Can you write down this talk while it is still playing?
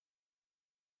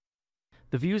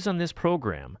The views on this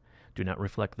program do not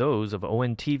reflect those of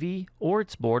ONTV or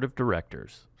its board of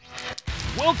directors.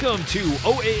 Welcome to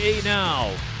OAA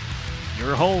Now,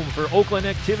 your home for Oakland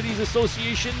Activities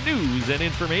Association news and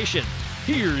information.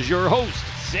 Here's your host,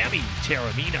 Sammy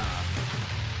Taramina.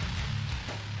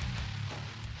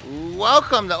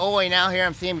 Welcome to OAA Now. Here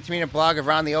I'm Sammy Taramina, blog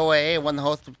around the OAA. One of the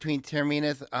hosts between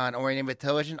Taraminas on OAA Neighborhood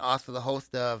Television. Also the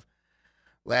host of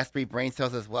Last Three Brain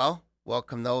Cells as well.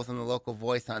 Welcome those on the local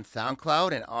voice on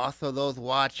SoundCloud and also those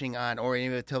watching on OAA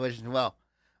Neighborhood Television as well.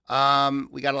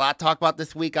 We got a lot to talk about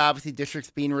this week. Obviously,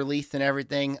 districts being released and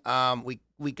everything.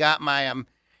 We got my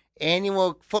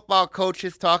annual football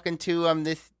coaches talking to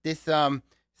this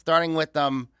starting with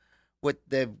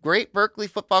the great Berkeley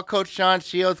football coach Sean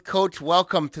Shields. Coach,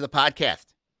 welcome to the podcast.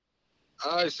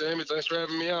 Hi, Sammy. Thanks for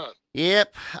having me on.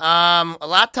 Yep. A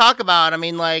lot to talk about. I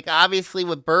mean, like, obviously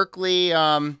with Berkeley,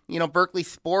 Berkeley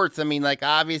sports, I mean, like,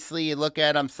 obviously you look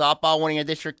at softball winning a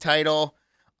district title,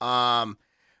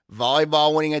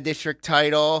 volleyball winning a district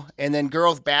title, and then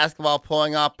girls basketball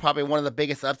pulling off probably one of the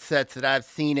biggest upsets that I've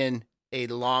seen in a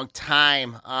long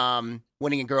time,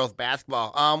 winning in girls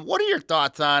basketball. What are your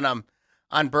thoughts on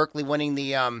Berkeley winning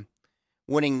the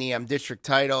district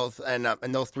titles and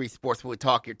those three sports? We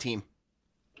talk your team.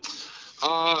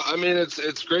 I mean,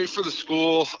 it's great for the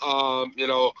school.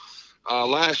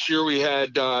 Last year we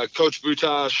had Coach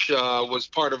Butash was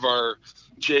part of our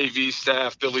JV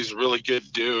staff. Billy's a really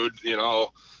good dude.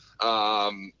 It's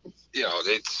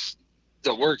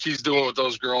the work he's doing with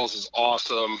those girls is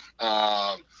awesome.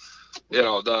 The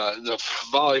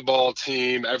volleyball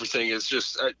team, everything is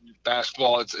just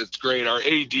basketball. It's great. Our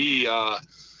AD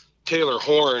Taylor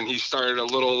Horn, he started a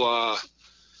little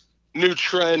new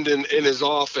trend in his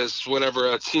office.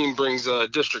 Whenever a team brings a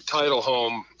district title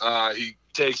home, he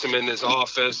takes them in his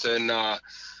office and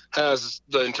has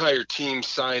the entire team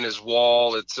sign his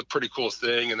wall. It's a pretty cool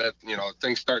thing, and that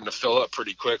things starting to fill up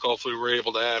pretty quick. Hopefully we're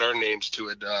able to add our names to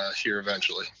it here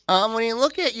eventually. When you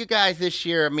look at you guys this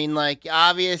year, I mean, like,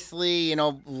 obviously,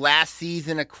 last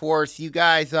season, of course, you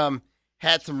guys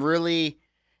had some really,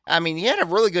 you had a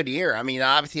really good year. I mean,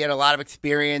 obviously you had a lot of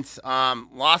experience,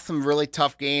 lost some really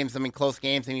tough games. I mean, close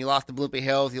games. I mean, you lost to Bloomfield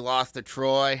Hills, you lost to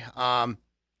Troy on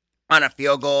a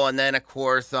field goal, and then, of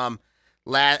course, the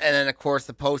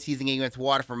postseason game against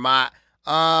Waterford Mott.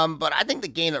 But I think the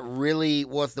game that really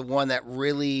was the one that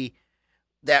really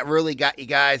got you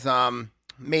guys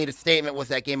made a statement was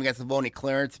that game against Livonia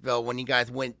Clarenceville when you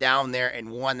guys went down there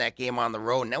and won that game on the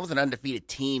road, and that was an undefeated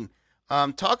team.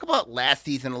 Talk about last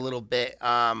season a little bit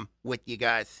with you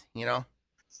guys, Yeah,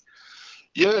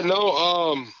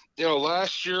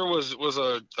 last year was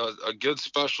a good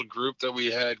special group that we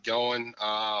had going.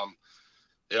 I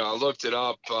looked it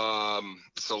up.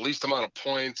 It's the least amount of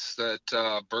points that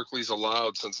Berkeley's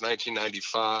allowed since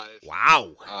 1995.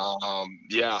 Wow.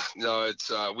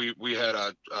 We had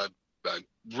a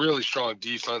really strong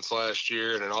defense last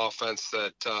year and an offense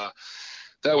that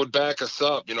would back us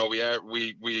up. We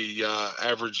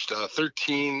averaged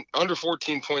under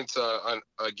 14 points a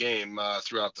game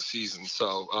throughout the season,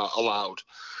 so allowed.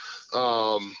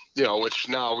 Which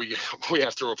now we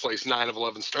have to replace 9 of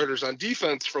 11 starters on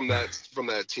defense from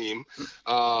that team.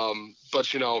 But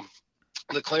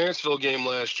the Clarenceville game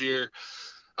last year,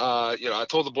 I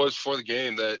told the boys before the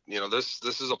game that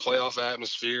this is a playoff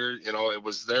atmosphere. It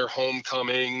was their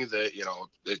homecoming.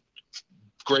 That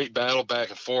great battle back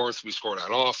and forth. We scored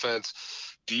on offense,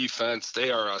 defense.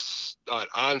 They are an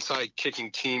onside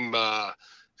kicking team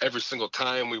every single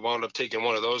time. We wound up taking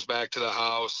one of those back to the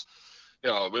house.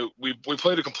 We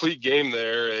played a complete game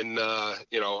there, and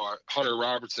our Hunter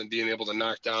Robertson being able to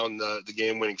knock down the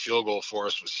game-winning field goal for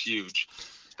us was huge.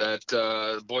 That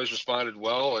the boys responded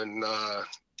well and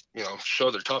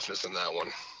showed their toughness in that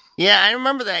one. Yeah, I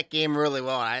remember that game really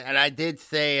well. I did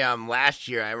say last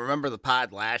year, I remember the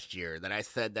pod last year that I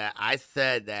said that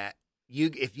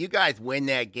if you guys win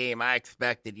that game, I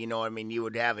expected, you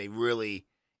would have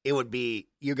this would be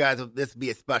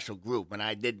a special group, and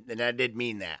I did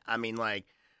mean that. I mean, like,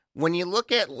 when you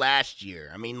look at last year,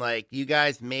 I mean, like, you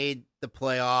guys made the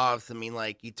playoffs. I mean,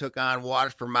 like, you took on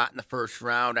Waterford Mott in the first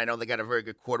round. I know they got a very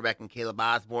good quarterback in Caleb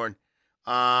Osborne.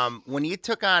 When you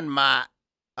took on Mott,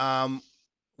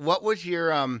 what was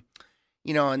your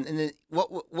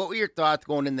what were your thoughts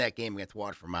going in that game against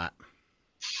Waterford Mott?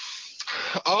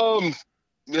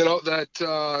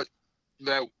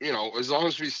 That as long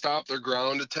as we stop their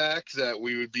ground attack, that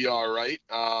we would be all right.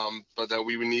 But that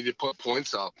we would need to put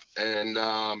points up, and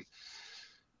the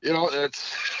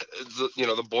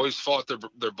boys fought their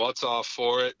butts off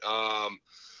for it.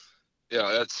 Yeah,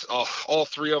 that's all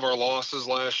three of our losses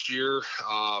last year.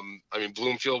 I mean,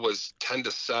 Bloomfield was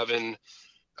 10-7.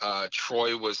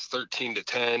 Troy was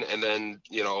 13-10, and then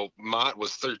Mott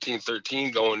was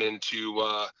 13-13 going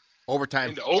Overtime.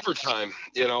 into overtime.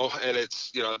 And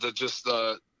it's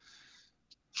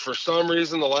for some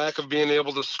reason the lack of being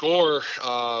able to score,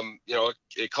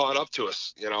 it caught up to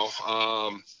us.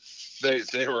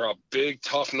 They were a big,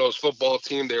 tough-nosed football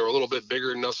team. They were a little bit bigger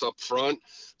than us up front,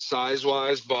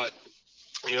 size-wise, but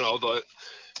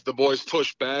the boys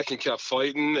pushed back and kept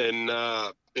fighting, and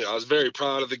I was very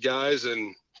proud of the guys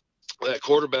and that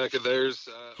quarterback of theirs,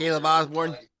 Caleb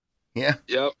Osborne. Yeah.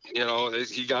 Yep.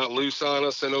 He got loose on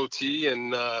us in OT,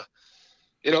 and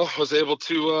was able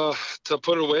to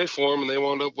put it away for them, and they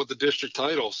wound up with the district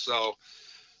title. So,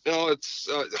 it's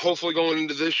hopefully going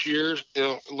into this year,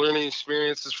 learning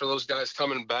experiences for those guys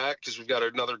coming back, because we've got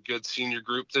another good senior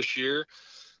group this year.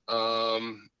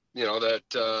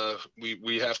 That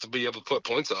we have to be able to put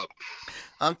points up.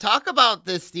 Talk about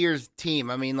this year's team.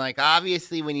 I mean, like,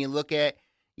 obviously when you look at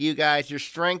you guys, your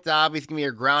strength obviously going to be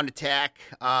your ground attack,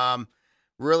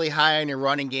 really high on your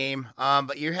running game.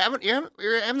 But you're having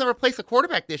to replace a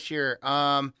quarterback this year.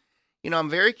 I'm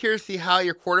very curious to see how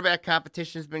your quarterback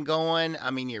competition has been going.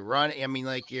 I mean, your line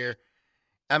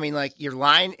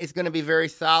is going to be very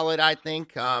solid, I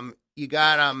think. You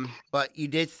got but you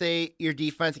did say your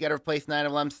defense, you got to replace 9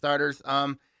 of 11 starters.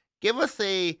 Give us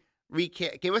a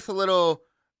recap. Give us a little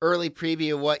early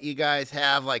preview of what you guys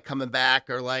have like coming back,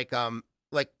 or like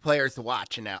players to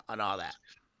watch and all that.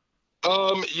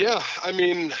 Yeah, I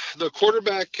mean, the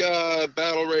quarterback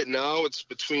battle right now, it's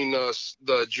between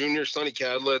the junior Sonny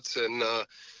Cadlitz and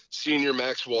senior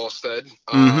Max Wallstead.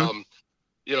 Mm-hmm.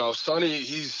 Sonny,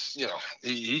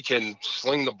 he can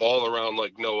sling the ball around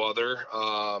like no other.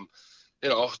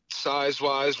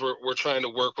 Size-wise, we're trying to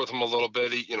work with him a little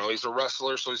bit. He's a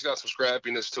wrestler, so he's got some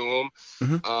scrappiness to him.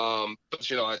 Mm-hmm.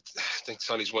 But I think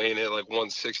Sonny's weighing in at like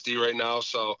 160 right now,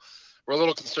 so we're a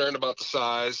little concerned about the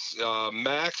size.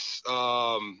 Max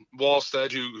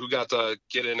Wallstead, who got to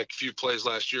get in a few plays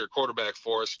last year, quarterback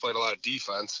for us, played a lot of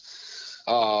defense.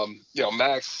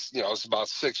 Max, is about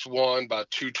 6'1",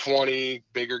 about 220,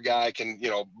 bigger guy, can,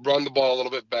 run the ball a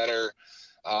little bit better.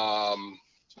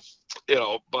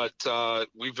 But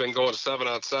we've been going to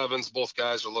 7-on-7s. Both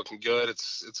guys are looking good.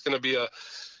 It's going to be a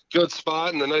good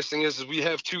spot. And the nice thing is we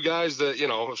have two guys that,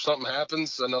 if something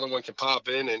happens, another one can pop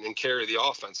in and carry the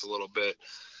offense a little bit.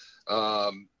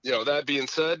 That being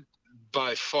said,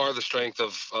 by far the strength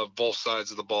of both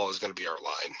sides of the ball is going to be our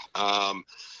line.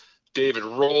 David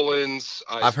Rollins.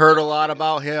 I've heard a lot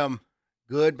about him.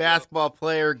 Good basketball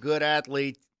player, good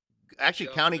athlete. Actually,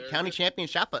 county champion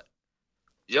shot put.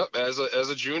 Yep, as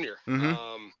a junior. Mm-hmm.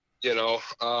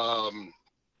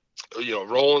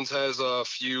 Rollins has a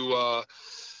few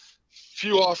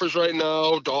offers right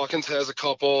now. Dawkins has a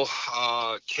couple.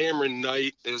 Cameron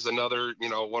Knight is another,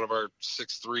 one of our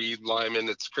 6'3" linemen.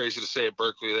 It's crazy to say at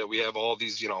Berkeley that we have all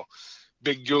these,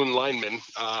 big goon linemen.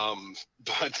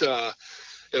 But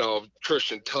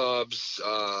Christian Tubbs,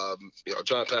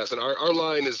 John Passon. Our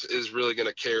line is really going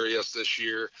to carry us this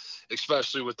year,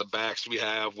 especially with the backs we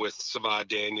have with Savad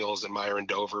Daniels and Myron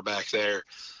Dover back there.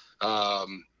 I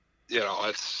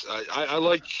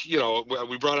like,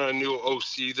 we brought on a new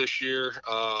OC this year,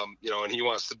 and he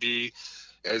wants to be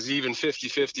as even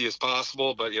 50-50 as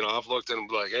possible. But, I've looked at him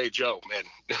like, hey, Joe, man,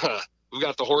 we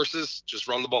got the horses, just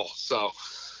run the ball. So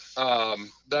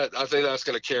that I think that's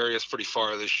going to carry us pretty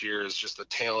far this year, is just the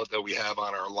talent that we have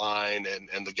on our line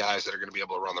and the guys that are going to be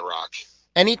able to run the rock.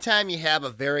 Anytime you have a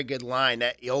very good line,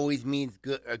 that always means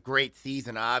a great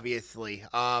season, obviously.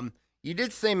 You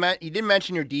did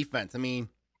mention your defense. I mean,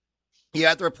 you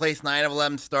have to replace 9 of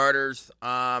 11 starters.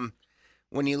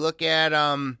 When you look at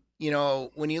the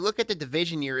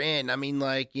division you're in, I mean,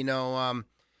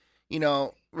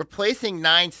 replacing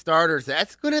 9 starters,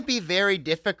 that's going to be very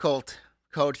difficult,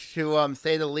 Coach, to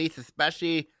say the least,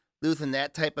 especially losing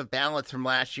that type of balance from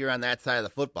last year on that side of the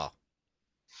football.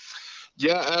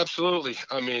 Yeah, absolutely.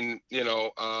 I mean,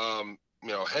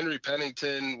 Henry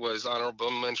Pennington was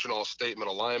honorable mention All-State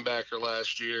middle linebacker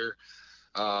last year.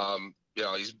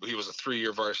 He was a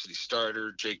 3-year varsity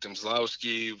starter. Jake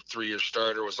Domzlowski, 3-year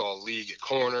starter, was all league at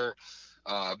corner.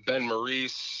 Ben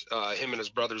Maurice, him and his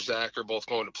brother Zach are both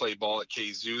going to play ball at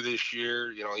KZoo this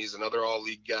year. He's another all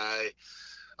league guy.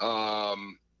 Our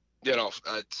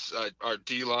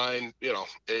D line,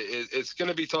 it's going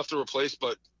to be tough to replace,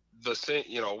 but the same,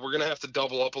 we're going to have to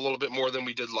double up a little bit more than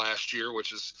we did last year,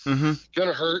 which is going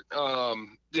to hurt,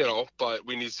 but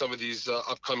we need some of these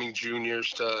upcoming juniors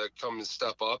to come and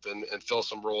step up and fill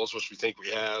some roles, which we think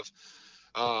we have.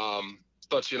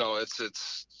 but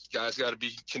it's guys got to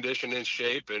be conditioned in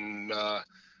shape, and I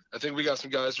think we got some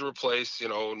guys to replace.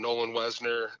 Nolan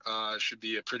Wesner should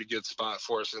be a pretty good spot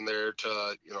for us in there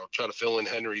to try to fill in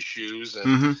Henry's shoes,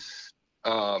 and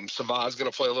Savad's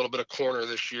going to play a little bit of corner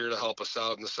this year to help us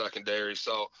out in the secondary.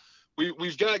 So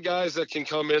we've got guys that can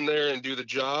come in there and do the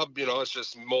job. It's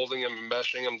just molding them and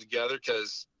meshing them together,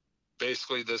 because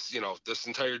basically this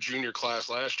entire junior class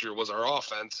last year was our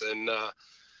offense, and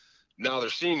now they're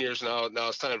seniors. Now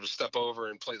it's time to step over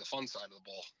and play the fun side of the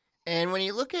ball. And when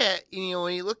you look at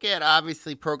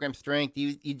obviously program strength,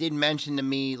 you did mention to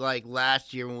me like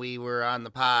last year when we were on the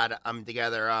pod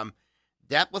together,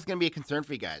 depth was going to be a concern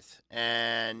for you guys.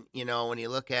 And when you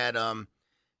look at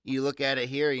it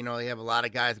here, you have a lot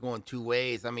of guys going two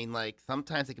ways. I mean, like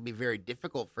sometimes it can be very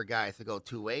difficult for guys to go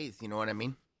two ways. You know what I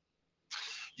mean?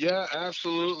 Yeah,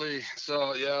 absolutely.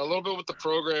 So yeah, a little bit with the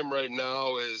program right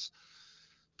now is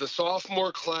the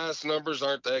sophomore class numbers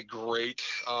aren't that great.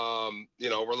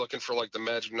 We're looking for like the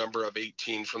magic number of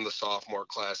 18 from the sophomore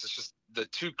class. It's just the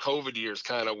 2 COVID years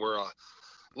kind of were a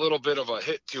little bit of a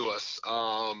hit to us.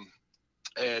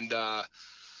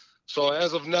 So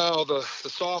as of now, the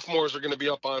sophomores are going to be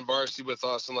up on varsity with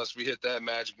us unless we hit that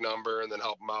magic number and then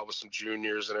help them out with some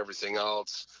juniors and everything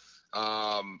else.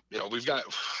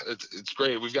 It's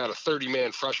great. We've got a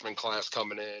 30-man freshman class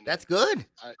coming in. That's good.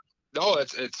 No,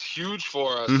 it's huge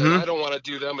for us, and I don't want to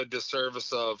do them a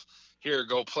disservice of, here,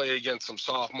 go play against some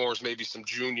sophomores, maybe some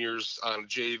juniors on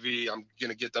JV. I'm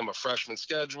going to get them a freshman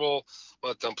schedule,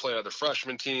 let them play other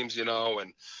freshman teams, and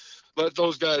let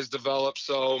those guys develop.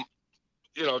 So,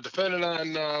 depending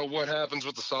on what happens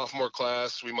with the sophomore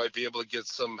class, we might be able to get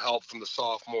some help from the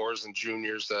sophomores and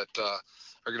juniors that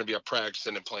are going to be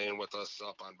practicing and playing with us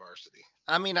up on varsity.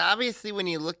 I mean, obviously, when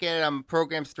you look at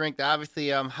program strength, obviously,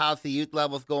 how's the youth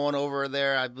levels going over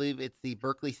there? I believe it's the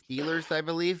Berkeley Steelers, I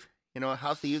believe.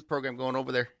 How's the youth program going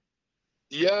over there?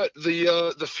 Yeah,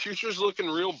 the future's looking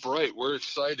real bright. We're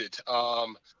excited.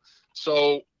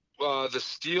 So the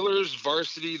Steelers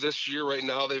varsity this year right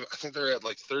now, I think they're at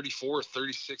like 34,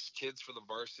 36 kids for the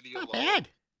varsity alone. Not bad.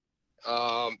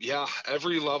 Yeah,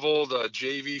 every level, the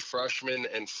JV, freshman,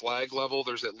 and flag level,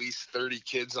 there's at least 30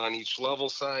 kids on each level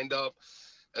signed up.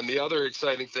 And the other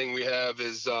exciting thing we have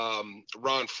is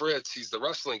Ron Fritz. He's the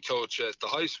wrestling coach at the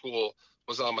high school,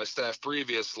 was on my staff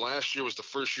previous. Last year was the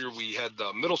first year we had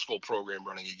the middle school program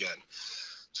running again.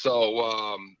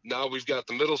 So now we've got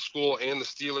the middle school and the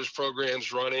Steelers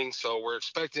programs running. So we're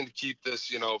expecting to keep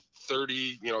this,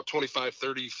 25,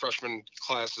 30 freshman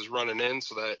classes running in,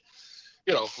 so that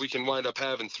we can wind up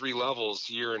having 3 levels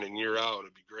year in and year out.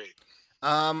 It'd be great.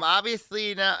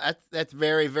 Obviously, now that's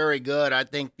very, very good. I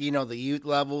think the youth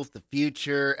levels, the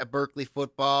future at Berkeley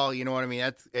football. You know what I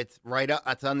mean? It's right up.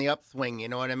 It's on the upswing. You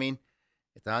know what I mean?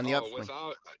 It's on the upswing.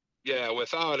 Without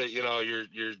it,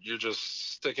 you're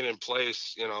just sticking in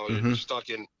place. You're stuck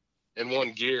in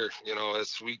one gear.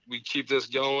 As we keep this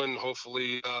going,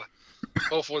 hopefully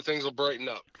things will brighten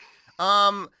up.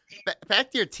 Back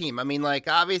to your team. I mean, like,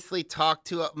 obviously, talk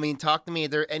to me. Are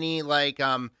there any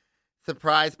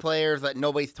surprise players that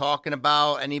nobody's talking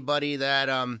about? Anybody that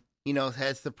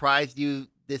has surprised you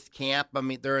this camp? I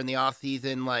mean, during the off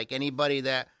season, like anybody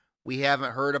that we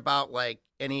haven't heard about, like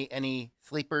any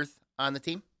sleepers on the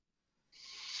team?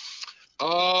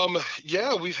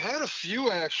 Yeah, we've had a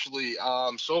few actually.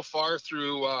 So far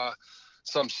through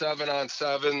some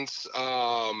 7-on-7s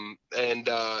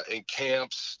and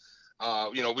camps.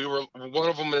 One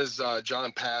of them is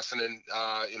John Passon, and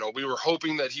we were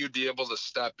hoping that he would be able to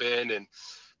step in and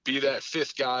be that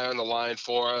 5th guy on the line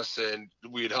for us, and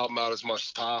we'd help him out as much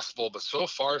as possible. But so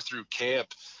far through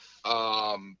camp,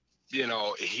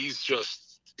 he's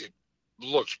just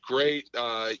looked great.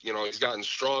 He's gotten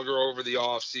stronger over the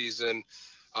off season,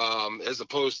 as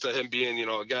opposed to him being,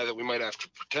 a guy that we might have to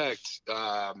protect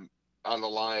on the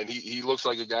line. He looks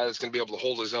like a guy that's going to be able to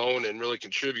hold his own and really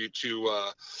contribute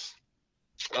to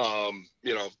the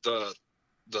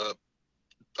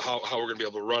how we're going to be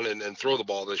able to run and throw the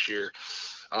ball this year.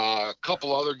 A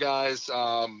couple other guys,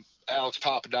 Alex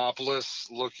Papadopoulos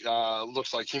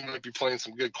looks like he might be playing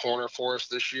some good corner for us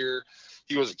this year.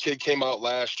 He was a kid, came out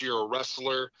last year, a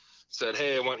wrestler, said,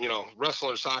 hey, I want,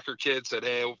 wrestler, soccer kid, said,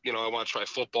 hey, I want to try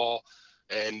football.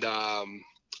 And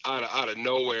out of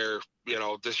nowhere,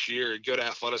 this year, good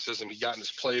athleticism. He got in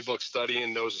his playbook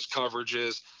studying, knows his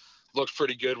coverages. Looked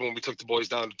pretty good when we took the boys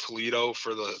down to Toledo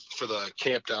for the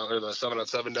camp down there, the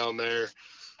 7-on-7 down there.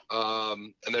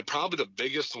 And then probably the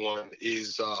biggest one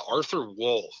is Arthur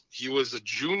Wool. He was a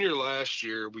junior last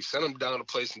year. We sent him down to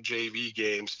play some JV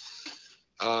games.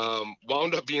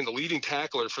 Wound up being the leading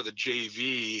tackler for the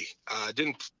JV.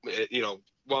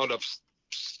 Wound up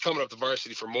coming up to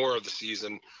varsity for more of the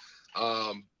season.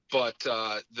 But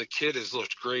the kid has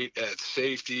looked great at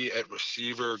safety, at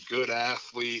receiver, good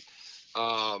athlete.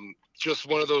 Just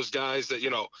one of those guys that,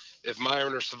 if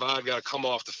Myron or Savad got to come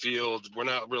off the field, we're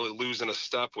not really losing a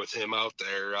step with him out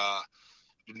there.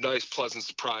 Nice, pleasant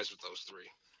surprise with those three.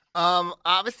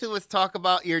 Obviously, let's talk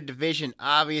about your division.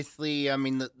 Obviously, I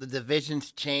mean, the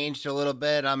division's changed a little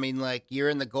bit. I mean, like, you're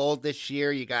in the gold this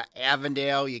year. You got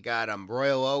Avondale, you got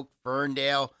Royal Oak,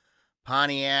 Ferndale,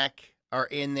 Pontiac are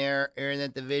in there, are in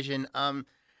that division.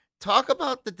 Talk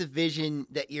about the division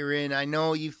that you're in. I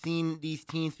know you've seen these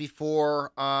teams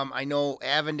before. I know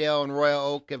Avondale and Royal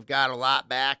Oak have got a lot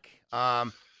back.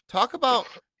 Talk about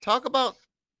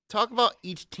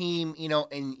each team,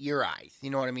 in your eyes.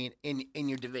 You know what I mean? In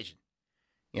your division,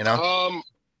 Yeah.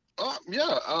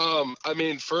 I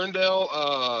mean,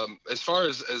 Ferndale, as far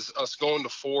as us going to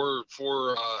four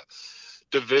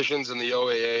divisions in the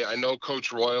OAA, I know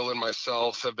Coach Royal and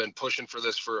myself have been pushing for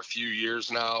this for a few years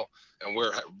now, and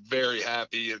we're very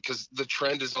happy because the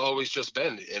trend has always just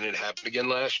been, and it happened again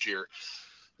last year,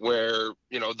 where,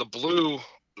 the blue,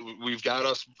 we've got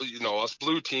us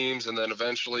blue teams, and then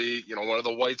eventually, one of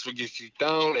the whites would get kicked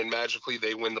down, and magically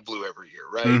they win the blue every year,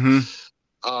 right?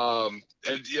 Mm-hmm.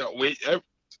 And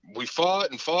we fought,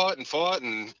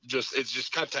 and it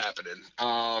just kept happening.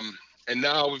 And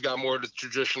now we've got more of the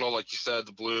traditional, like you said,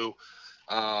 the blue.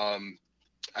 I'm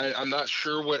not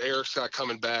sure what Eric's got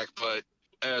coming back, but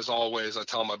as always, I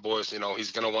tell my boys,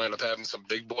 he's going to wind up having some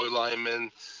big boy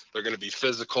linemen. They're going to be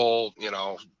physical,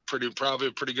 probably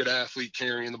a pretty good athlete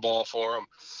carrying the ball for him.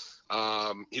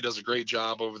 He does a great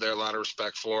job over there. A lot of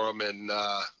respect for him. And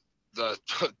the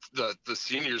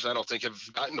seniors, I don't think, have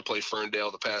gotten to play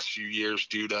Ferndale the past few years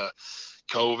due to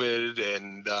COVID,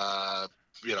 and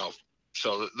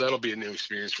so that'll be a new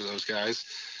experience for those guys.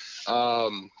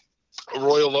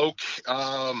 Royal Oak,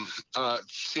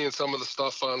 seeing some of the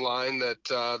stuff online that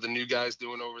the new guy's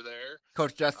doing over there.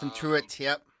 Coach Justin Truitt,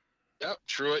 yep. Yep,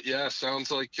 Truitt, yeah.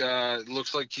 Sounds like,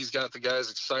 looks like he's got the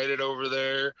guys excited over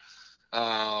there.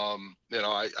 I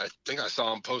think I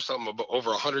saw him post something about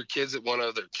over 100 kids at one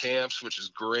of their camps, which is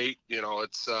great.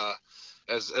 It's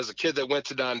as a kid that went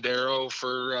to Dondero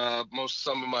for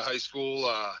some of my high school,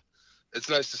 it's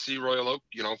nice to see Royal Oak,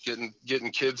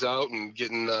 getting kids out and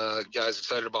getting guys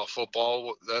excited about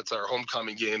football. That's our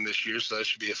homecoming game this year, so that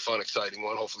should be a fun, exciting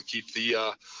one. Hopefully keep the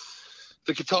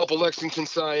Catalpa Lexington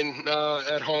sign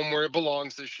at home where it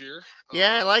belongs this year.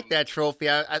 Yeah, I like that trophy.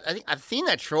 I think I've seen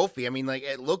that trophy. I mean, like,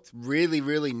 it looks really,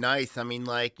 really nice. I mean,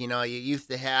 like, you used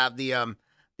to have the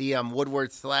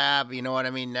Woodward slab. You know what I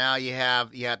mean? Now you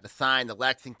have the sign, the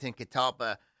Lexington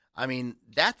Catalpa. I mean,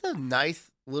 that's a nice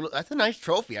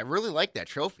trophy. I really like that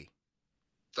trophy.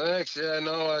 Thanks. Yeah,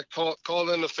 no, I called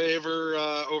in a favor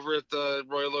over at the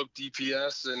Royal Oak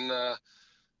DPS, and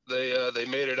they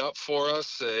made it up for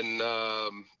us, and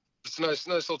it's a nice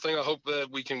little thing. I hope that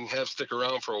we can stick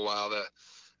around for a while.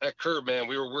 That curb, man,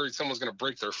 we were worried someone's going to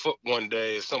break their foot one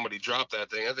day if somebody dropped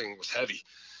that thing. I think it was heavy.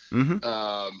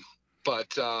 Mm-hmm. But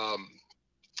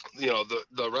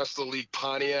the rest of the league,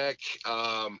 Pontiac,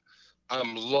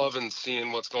 I'm loving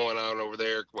seeing what's going on over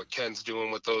there, what Ken's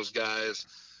doing with those guys.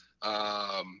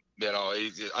 I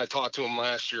talked to him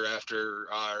last year after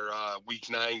our week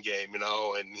 9 game,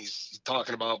 and he's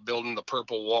talking about building the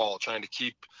purple wall, trying to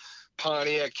keep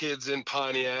Pontiac kids in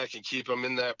Pontiac and keep them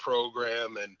in that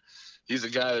program. And he's a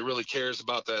guy that really cares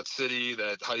about that city,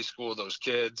 that high school, those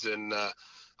kids. And I'm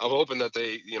hoping that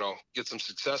they, get some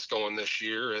success going this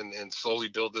year and slowly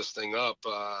build this thing up.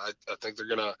 I think they're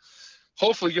going to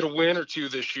hopefully get a win or two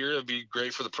this year. It'd be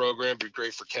great for the program, be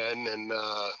great for Ken and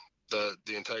the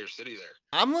entire city there.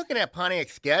 I'm looking at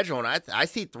Pontiac's schedule, and I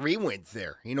see 3 wins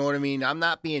there. You know what I mean? I'm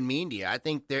not being mean to you. I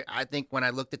think when I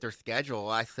looked at their schedule,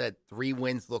 I said 3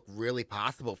 wins look really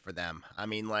possible for them. I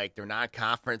mean, like, their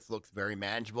non-conference looks very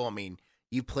manageable. I mean,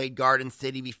 you played Garden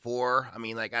City before. I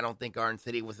mean, like, I don't think Garden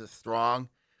City was as strong.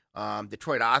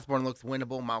 Detroit Osborne looks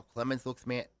winnable. Mount Clemens looks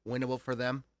winnable for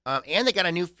them. And they got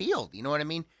a new field. You know what I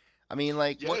mean? I mean,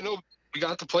 like, yeah, no, we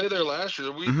got to play there last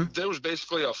year. There was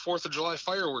basically a 4th of July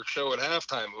fireworks show at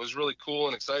halftime. It was really cool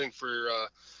and exciting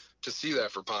to see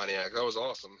that for Pontiac. That was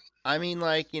awesome. I mean,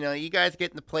 like, you guys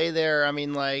getting to play there. I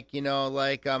mean, like,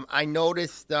 I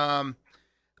noticed. I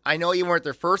know you weren't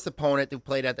their first opponent who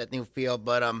played at that new field,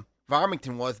 but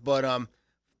Farmington was. But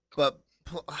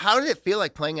how did it feel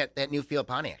like playing at that new field,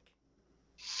 Pontiac?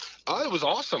 It was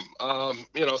awesome.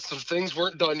 Some things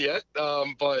weren't done yet,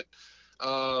 but.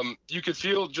 You could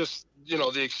feel just,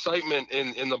 the excitement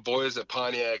in the boys at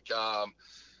Pontiac.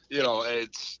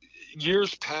 It's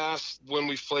years past when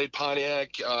we played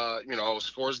Pontiac,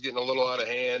 scores getting a little out of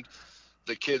hand.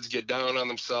 the kids get down on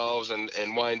themselves and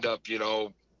wind up,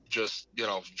 just,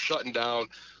 shutting down.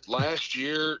 Last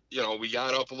year, we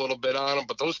got up a little bit on them,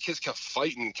 but those kids kept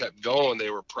fighting, kept going. They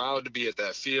were proud to be at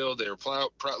that field. They were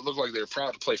looked like they were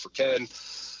proud to play for Ken.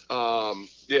 And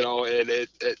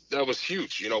that was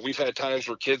huge. We've had times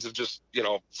where kids have just,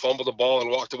 fumbled the ball and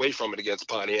walked away from it against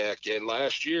Pontiac. And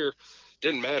last year,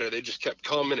 didn't matter. They just kept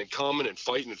coming and coming and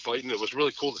fighting and fighting. It was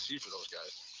really cool to see for those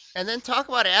guys. And then talk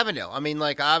about Avondale. I mean,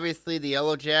 like, obviously the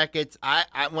Yellow Jackets,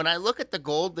 I when I look at the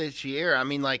gold this year, I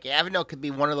mean, like, Avondale could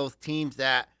be one of those teams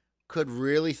that could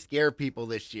really scare people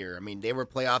this year. I mean, they were a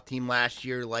playoff team last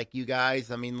year like you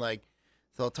guys. I mean, like,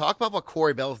 so talk about what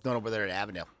Corey Bell's done over there at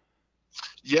Avondale.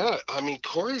 Yeah, I mean,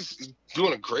 Corey's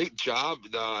doing a great job.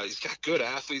 He's got good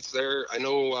athletes there. I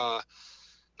know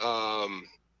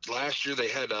last year they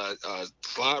had a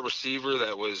slot receiver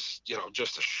that was,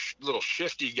 just a little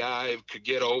shifty guy, could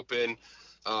get open.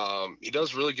 He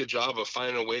does a really good job of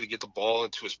finding a way to get the ball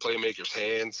into his playmakers'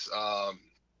 hands.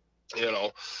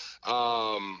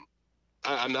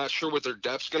 I'm not sure what their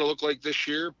depth's going to look like this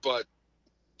year, but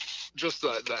just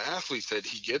the athletes that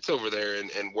he gets over there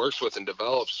and works with and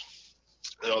develops,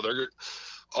 they're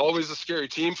always a scary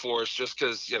team for us just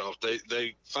because,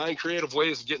 they find creative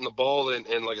ways of getting the ball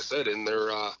and like I said, in their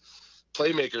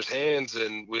playmakers' hands.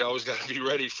 And we always got to be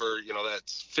ready for, that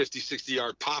 50,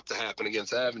 60-yard pop to happen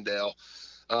against Avondale.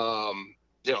 But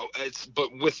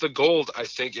with the gold, I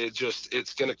think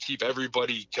it's going to keep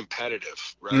everybody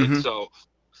competitive, right? Mm-hmm. So,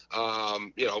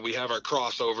 we have our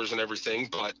crossovers and everything,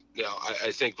 but,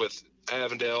 I think with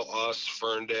Avondale, us,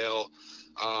 Ferndale,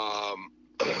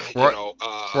 Royal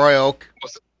Oak.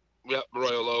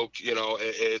 Royal Oak.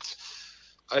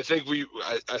 I think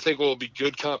we'll be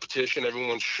good competition.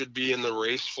 Everyone should be in the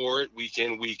race for it week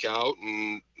in, week out,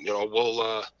 and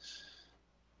we'll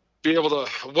be able to.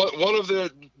 One of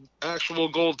the actual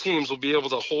gold teams will be able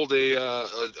to hold a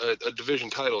division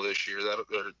title this year.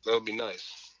 That'll be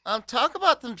nice. Talk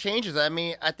about some changes. I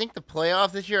mean, I think the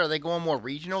playoffs this year, are they going more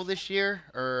regional this year,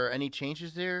 or any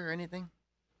changes there or anything?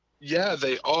 Yeah,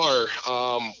 they are,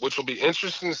 which will be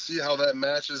interesting to see how that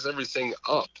matches everything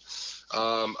up.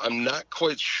 I'm not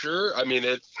quite sure. I mean,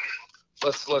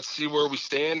 let's see where we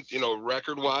stand,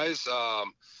 record-wise,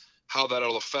 how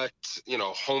that'll affect,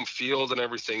 home field and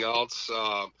everything else.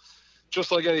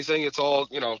 Just like anything, it's all,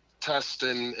 test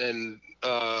and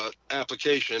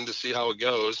application to see how it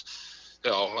goes.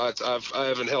 I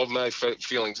haven't held my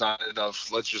feelings on it of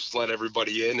let's just let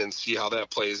everybody in and see how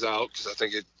that plays out, because I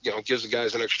think it gives the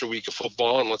guys an extra week of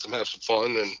football and lets them have some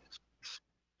fun, and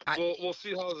we'll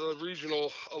see how the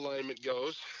regional alignment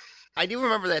goes. I do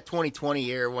remember that 2020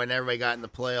 year when everybody got in the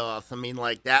playoffs. I mean,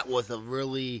 like, that was a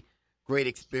really great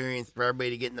experience for everybody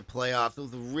to get in the playoffs. It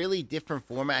was a really different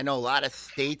format. I know a lot of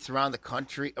states around the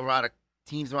country, a lot of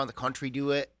teams around the country do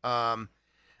it. I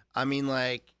mean,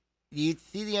 like, do you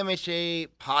see the MHA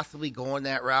possibly going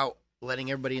that route, letting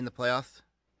everybody in the playoffs?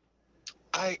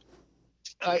 I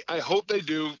hope they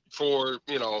do for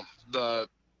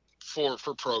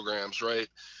for programs, right?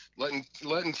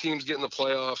 Letting teams get in the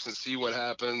playoffs and see what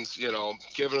happens,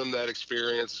 giving them that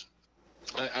experience.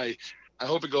 I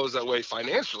hope it goes that way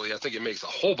financially. I think it makes a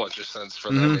whole bunch of sense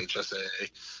for the MHSAA.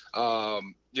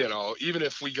 Even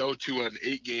if we go to an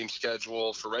 8-game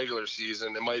schedule for regular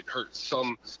season, it might hurt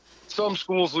some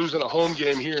schools losing a home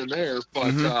game here and there,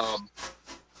 but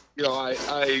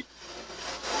I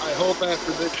hope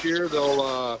after this year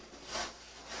they'll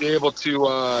be able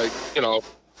to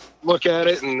look at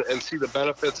it and see the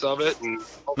benefits of it and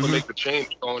hopefully make the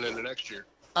change going into next year.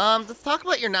 Let's talk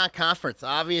about your non-conference.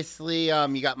 Obviously,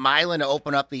 you got Milan to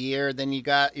open up the year, then you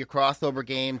got your crossover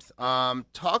games.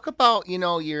 Talk about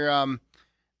your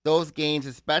those games,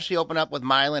 especially open up with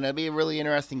Milan. It'll be a really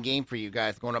interesting game for you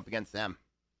guys going up against them.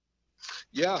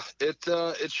 Yeah,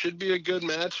 it should be a good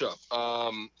matchup.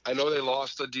 I know they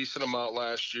lost a decent amount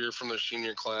last year from their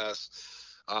senior class.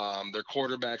 Their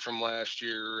quarterback from last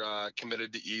year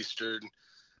committed to Eastern.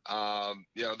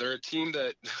 They're a team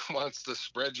that wants to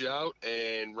spread you out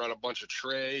and run a bunch of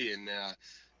tray and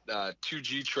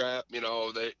 2G trap.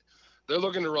 They're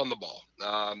looking to run the ball.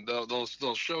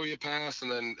 They'll show you a pass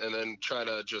and then try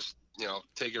to just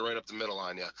take it right up the middle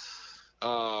on you.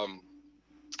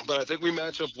 But I think we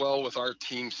match up well with our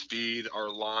team speed, our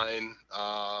line.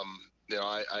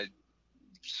 I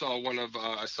saw one of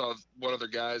their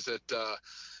guys at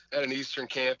an Eastern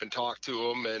camp and talked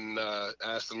to him and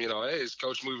asked him, hey, is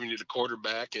coach moving you to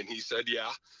quarterback? And he said,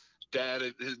 yeah.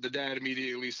 The dad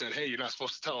immediately said, hey, you're not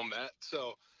supposed to tell him that.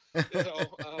 So,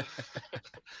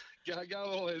 got a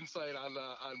little insight on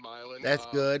Milan. That's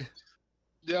good.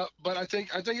 Yeah, but I think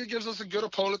it gives us a good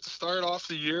opponent to start off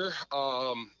the year.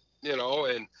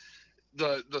 And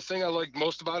the thing I like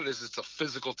most about it is it's a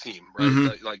physical team, right?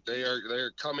 Mm-hmm. Like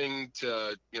they're coming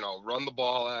to run the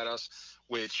ball at us,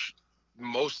 which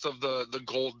most of the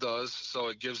Gold does. So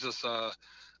it gives us a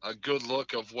good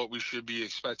look of what we should be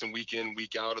expecting week in,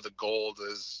 week out of the Gold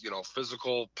is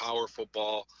physical power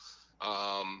football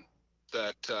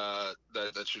that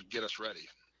should get us ready.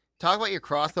 Talk about your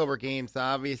crossover games.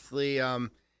 Obviously,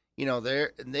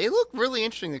 they look really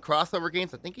interesting. The crossover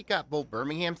games. I think you got both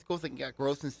Birmingham schools. I think you got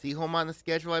Gross and Seaholm on the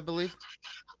schedule, I believe.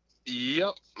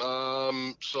 Yep.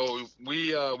 So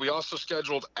we also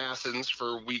scheduled Athens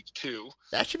for week 2.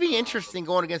 That should be interesting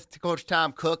going against Coach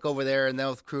Tom Cook over there and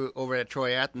those crew over at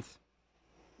Troy Athens.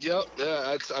 Yep.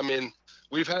 Yeah.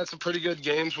 We've had some pretty good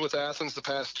games with Athens the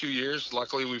past 2 years.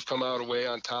 Luckily, we've come out away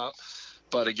on top.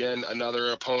 But again,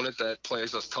 another opponent that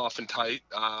plays us tough and tight.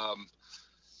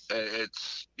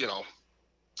 It's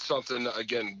something,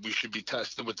 again, we should be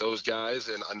tested with those guys,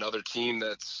 and another team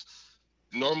that's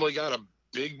normally got a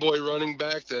big boy running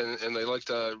back and they like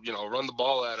to run the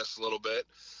ball at us a little bit.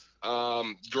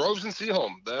 Groves and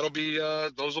Seaholm,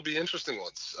 those will be interesting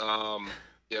ones.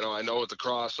 I know with the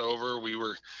crossover we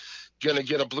were gonna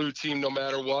get a blue team no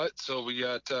matter what, so we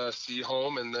got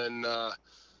Seaholm, and then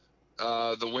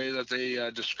the way that they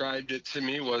described it to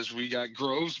me was we got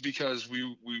Groves because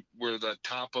we were the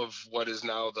top of what is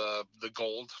now the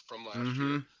Gold from last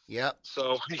year. Yep.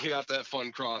 So we got that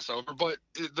fun crossover. But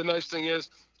the nice thing is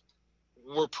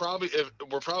we're probably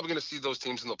going to see those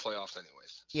teams in the playoffs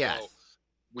anyways. Yes. So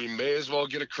we may as well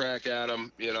get a crack at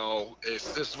them.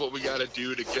 If this is what we got to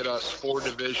do to get us 4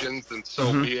 divisions, then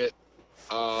so be it.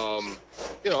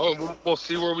 We'll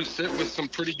see where we sit with some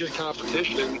pretty good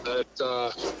competition. That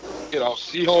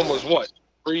Seaholm was what,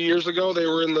 3 years ago they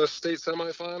were in the state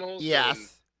semifinals.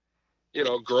 Yes.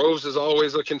 And, Groves is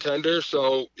always a contender,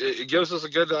 so it gives us a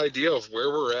good idea of where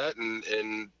we're at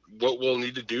and what we'll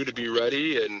need to do to be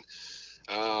ready, and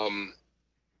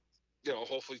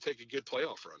hopefully take a good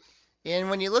playoff run. And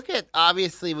when you look at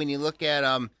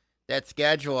that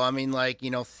schedule, I mean,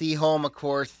 Seaholm, of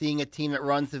course, seeing a team that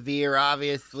runs the veer,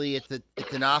 obviously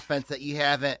it's an offense that you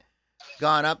haven't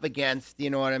gone up against, you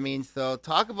know what I mean? So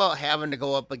talk about having to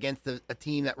go up against a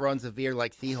team that runs a veer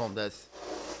like Seaholm does.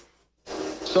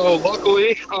 So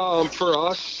luckily for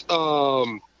us,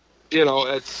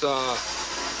 it's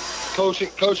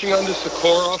coaching under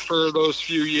Sikora for those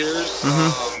few years,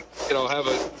 have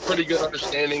a pretty good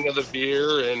understanding of the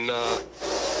veer and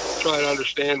try to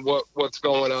understand what's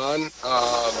going on.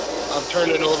 I'm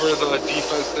turning over the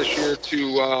defense this year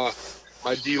to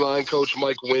my D-line coach,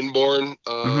 Mike Winborn.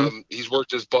 He's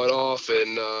worked his butt off,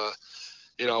 and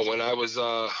when I was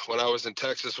in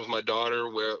Texas with my daughter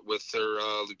with her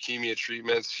leukemia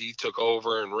treatments, he took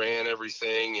over and ran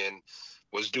everything and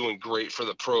was doing great for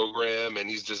the program, and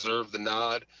he's deserved the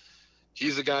nod.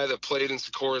 He's a guy that played in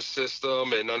Sikora's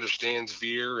system and understands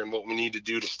veer and what we need to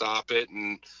do to stop it.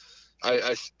 And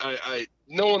I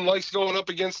no one likes going up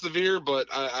against the veer, but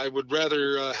I would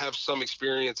rather have some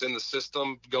experience in the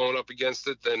system going up against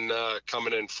it than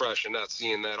coming in fresh and not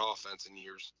seeing that offense in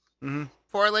years.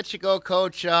 Before I let you go,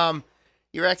 Coach,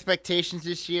 your expectations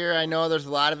this year. I know there's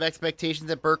a lot of expectations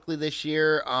at Berkeley this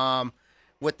year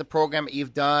with the program that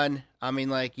you've done. I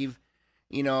mean,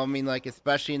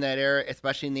 especially in that area,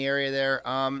 especially in the area there.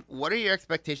 What are your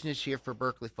expectations this year for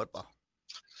Berkeley football?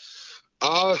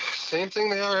 Same thing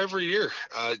they are every year.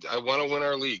 I want to win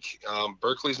our league.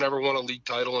 Berkeley's never won a league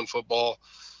title in football.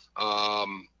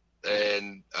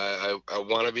 And I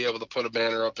want to be able to put a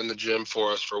banner up in the gym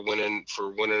for us for winning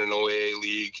an OAA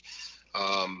league.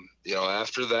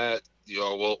 After that,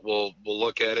 we'll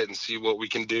look at it and see what we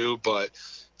can do. But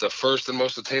the first and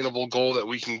most attainable goal that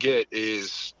we can get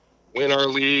is win our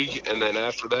league, and then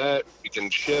after that, we can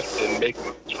shift and make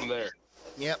moves from there.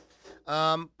 Yep.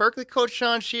 Berkeley coach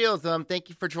Sean Shields, thank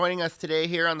you for joining us today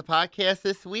here on the podcast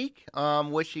this week.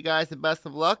 Wish you guys the best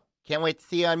of luck. Can't wait to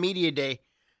see you on Media Day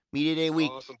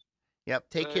week. Awesome.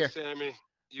 Yep. Take care. Sammy.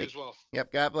 You as well.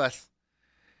 Yep. God bless.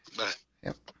 Bye.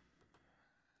 Yep.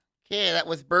 Okay, that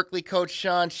was Berkeley coach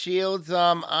Sean Shields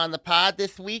on the pod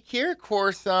this week here. Of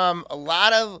course, a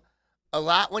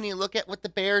lot when you look at what the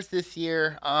Bears this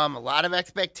year, a lot of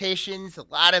expectations, a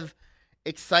lot of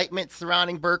excitement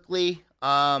surrounding Berkeley.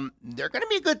 They're going to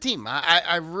be a good team.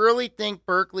 I really think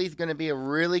Berkeley's going to be a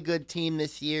really good team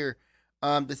this year,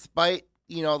 despite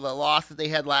the loss that they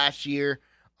had last year.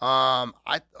 I'm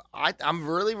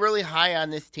really, really high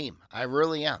on this team. I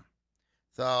really am.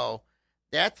 So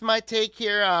that's my take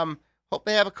here. Hope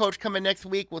they have a coach coming next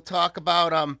week. We'll talk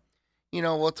about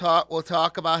we'll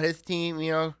talk about his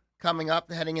team, coming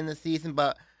up, heading in the season.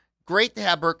 But great to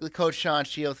have Berkeley coach Sean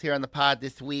Shields here on the pod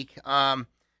this week.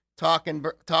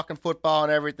 talking football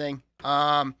and everything.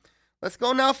 Let's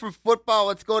go now from football.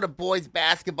 Let's go to boys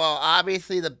basketball.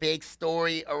 Obviously, the big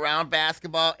story around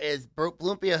basketball is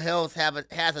Bloomfield Hills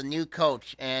has a new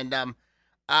coach, and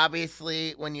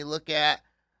obviously, when you look at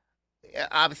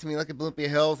Bloomfield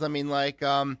Hills, I mean, like,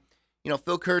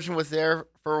 Phil Kirchen was there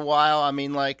for a while. I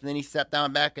mean, like, then he stepped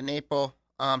down back in April.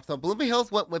 So Bloomfield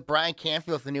Hills went with Brian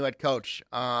Canfield as the new head coach.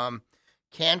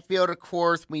 Canfield, of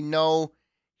course, we know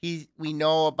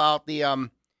about the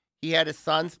he had his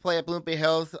sons play at Bloomfield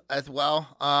Hills as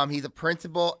well. He's a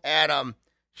principal at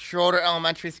Schroeder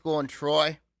Elementary School in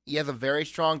Troy. He has a very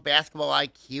strong basketball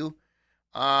IQ,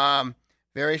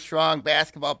 very strong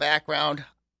basketball background.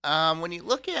 When you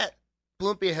look at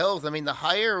Bloomfield Hills, I mean, the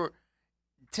hire,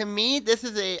 to me,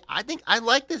 I think I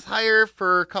like this hire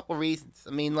for a couple reasons.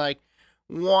 I mean, like,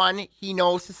 one, he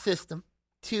knows the system.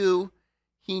 Two,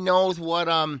 he knows what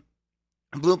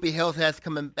Bloomfield Hills has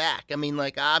coming back. I mean,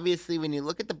 like, obviously, when you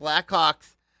look at the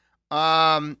Blackhawks,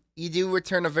 you do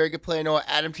return a very good player, Noah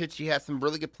Adamchich. You have some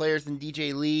really good players in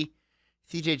DJ Lee,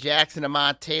 CJ Jackson,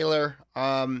 Ahmad Taylor,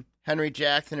 Henry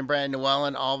Jackson, and Brandon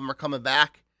Llewellyn. All of them are coming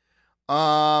back.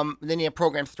 Then you have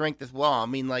program strength as well. I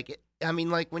mean, like,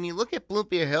 when you look at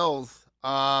Bloomfield Hills,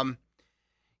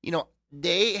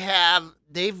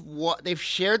 they've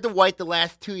shared the white the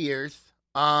last 2 years,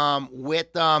 with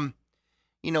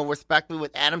respectively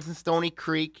with Adams and Stony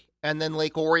Creek, and then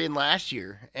Lake Orion last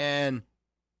year. And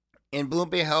in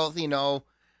Bloomfield Hills,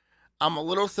 I'm a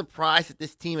little surprised that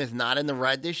this team is not in the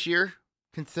red this year,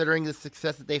 considering the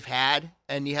success that they've had.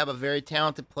 And you have a very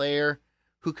talented player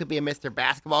who could be a Mr.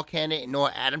 Basketball candidate,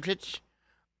 Noah Adamchich.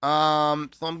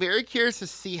 So I'm very curious to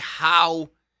see how,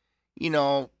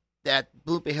 that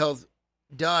Bloomfield Hills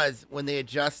does when they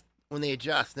adjust.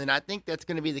 And I think that's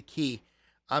going to be the key.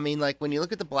 I mean, like, when you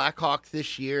look at the Blackhawks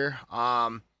this year,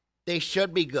 they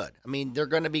should be good. I mean, they're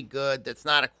going to be good. That's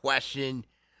not a question.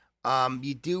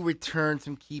 You do return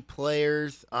some key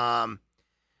players,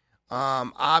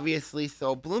 obviously.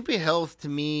 So Bloomfield Hills, to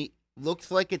me,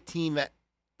 looks like a team that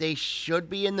they should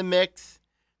be in the mix.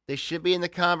 They should be in the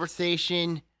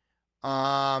conversation.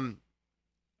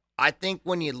 I think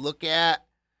when you look at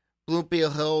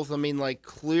Bloomfield Hills, I mean, like,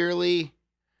 clearly,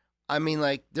 I mean,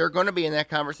 like, they're going to be in that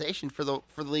conversation for the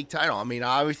league title. I mean,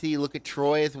 obviously, you look at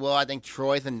Troy as well. I think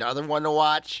Troy's another one to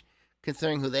watch,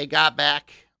 considering who they got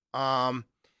back.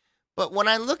 But when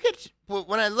I look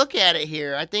at it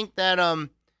here, I think that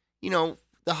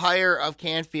the hire of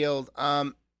Canfield,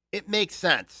 it makes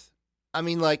sense. I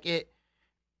mean, like,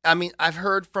 I've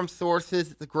heard from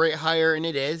sources it's a great hire, and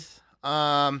it is.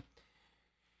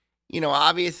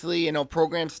 Obviously,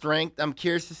 program strength. I'm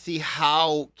curious to see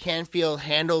how Canfield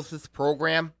handles this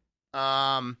program,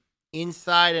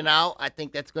 inside and out. I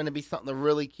think that's going to be something to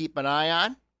really keep an eye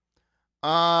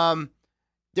on.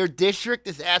 Their district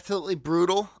is absolutely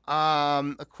brutal.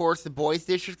 Of course, the boys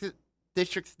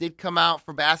districts did come out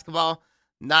for basketball.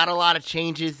 Not a lot of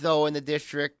changes, though, in the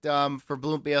district. For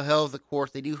Bloomfield Hills, of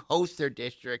course, they do host their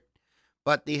district,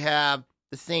 but they have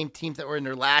the same teams that were in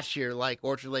there last year, like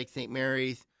Orchard Lake St.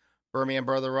 Mary's, Birmingham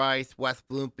Brother Rice, West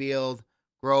Bloomfield,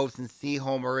 Groves, and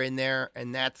Seaholm are in there,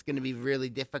 and that's going to be really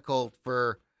difficult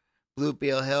for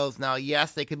Bloomfield Hills. Now,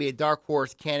 yes, they could be a dark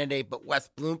horse candidate, but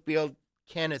West Bloomfield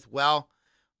can as well.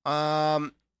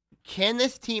 Can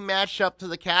this team match up to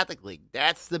the Catholic League?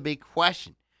 That's the big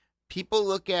question. People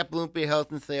look at Bloomfield Hills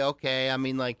and say, okay, I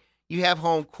mean, like, you have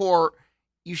home court.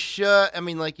 You should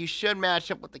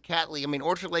match up with the Catholic League. I mean,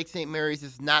 Orchard Lake St. Mary's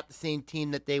is not the same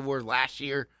team that they were last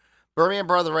year. Birmingham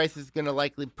Brother Rice is going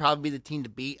to probably be the team to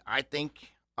beat, I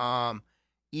think.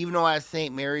 Even though I have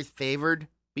St. Mary's favored,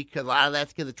 because a lot of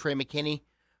that's because of Trey McKinney.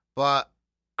 But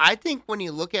I think when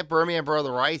you look at Birmingham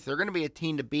Brother Rice, they're going to be a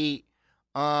team to beat.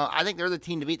 I think they're the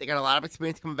team to beat. They got a lot of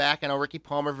experience coming back. I know Ricky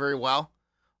Palmer very well.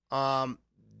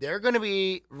 They're going to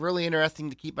be really interesting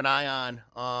to keep an eye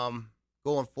on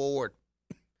going forward.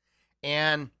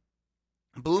 And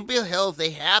Bloomfield Hills,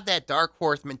 they have that dark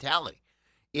horse mentality.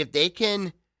 If they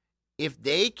can, I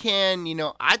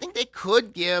think they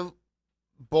could give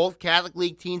both Catholic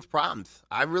League teams problems.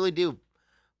 I really do.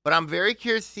 But I'm very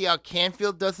curious to see how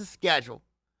Canfield does the schedule,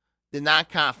 the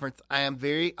non-conference. I am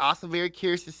also very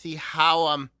curious to see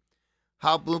how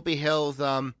Bloomfield Hills,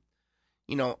 how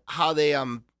they're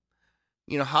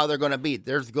going to be.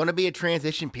 There's going to be a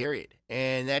transition period,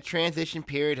 and that transition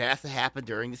period has to happen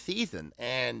during the season,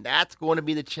 and that's going to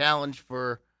be the challenge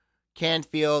for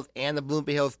Canfield and the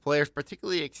Bloomfield Hills players,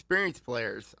 particularly experienced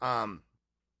players,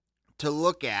 to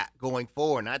look at going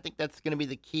forward. And I think that's going to be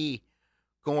the key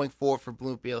going forward for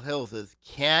Bloomfield Hills is,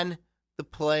 can the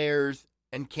players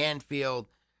and Canfield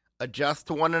adjust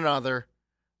to one another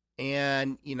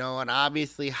And, and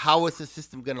obviously, how is the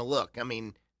system going to look? I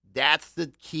mean, that's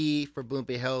the key for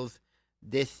Bloomfield Hills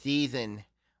this season.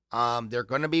 They're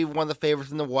going to be one of the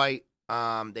favorites in the white.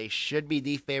 They should be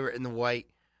the favorite in the white.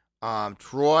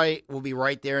 Troy will be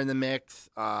right there in the mix,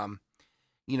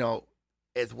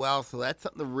 as well. So that's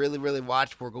something to really, really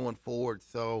watch for going forward.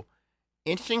 So,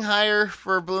 interesting hire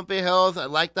for Bloomfield Hills. I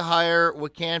like the hire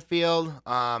with Canfield.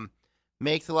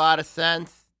 Makes a lot of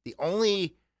sense. The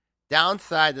only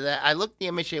downside to that, I looked at the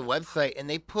MHA website and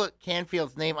they put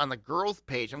Canfield's name on the girls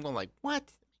page. I'm going like, what?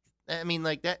 I mean,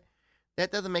 like that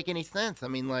doesn't make any sense. I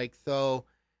mean, like, so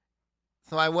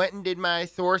I went and did my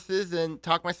sources and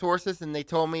talked to my sources, and they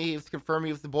told me he was confirmed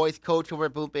he was the boys coach over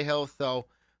at Bloomfield Hills. So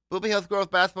Bloomfield Hills girls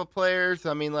basketball players,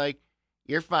 I mean, like,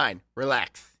 you're fine.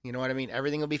 Relax. You know what I mean?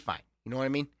 Everything will be fine. You know what I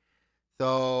mean?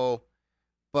 So,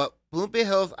 but Bloomfield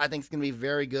Hills, I think, is going to be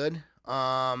very good.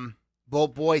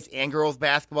 Both boys and girls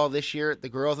basketball this year. The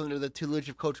girls under the tutelage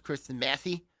of Coach Kristen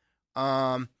Massey.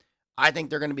 I think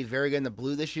they're going to be very good in the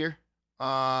blue this year.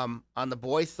 On the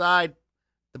boys' side,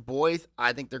 the boys,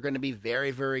 I think they're going to be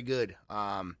very, very good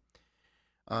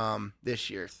this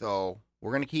year. So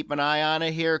we're going to keep an eye on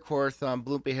it here. Of course,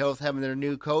 Bloomfield Hills having their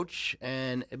new coach,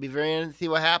 and it'd be very interesting to see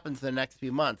what happens in the next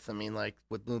few months. I mean, like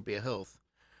with Bloomfield Hills.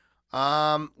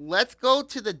 Let's go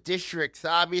to the districts.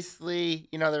 Obviously,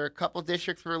 there are a couple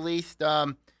districts released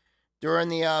during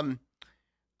the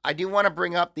I do want to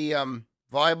bring up the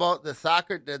volleyball, the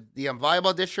soccer, the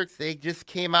volleyball districts. They just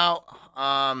came out.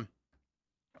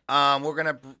 We're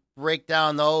gonna break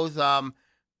down those.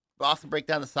 We'll also break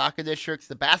down the soccer districts.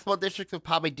 The basketball districts will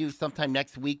probably do sometime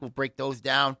next week. We'll break those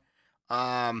down.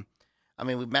 I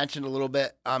mean, we mentioned a little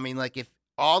bit. I mean, like if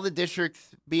all the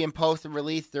districts being posted and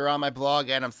released, they're on my blog,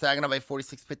 and I'm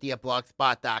Saginaw4650 at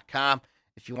blogspot.com.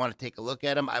 If you want to take a look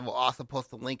at them, I will also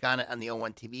post a link on it on the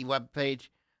O1TV webpage,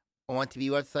 O1TV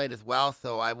website as well.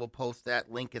 So I will post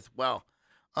that link as well.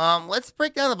 Let's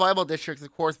break down the volleyball districts.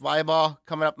 Of course, volleyball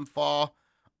coming up in fall.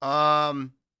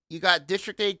 You got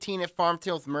District 18 at Farmington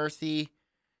Hills Mercy.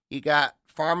 You got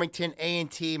Farmington,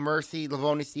 A&T, Mercy,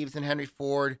 Livonia, Stevenson, Henry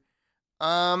Ford.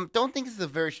 Don't think this is a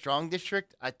very strong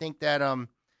district. I think that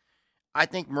I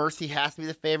think Mercy has to be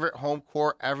the favorite. Home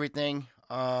court, everything.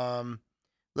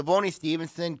 Livonia,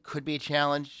 Stevenson could be a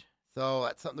challenge, so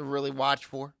that's something to really watch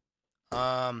for.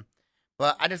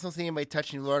 But I just don't see anybody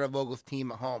touching Loretta Vogel's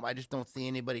team at home. I just don't see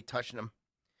anybody touching them.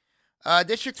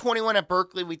 District 21 at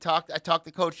Berkeley. I talked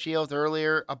to Coach Shields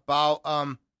earlier about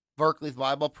Berkeley's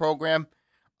volleyball program.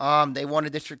 They won a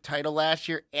district title last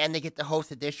year, and they get to host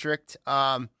a district.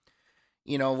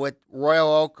 With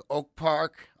Royal Oak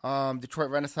Park,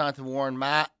 Detroit Renaissance, and Warren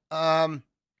Mott. I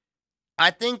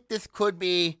think this could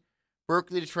be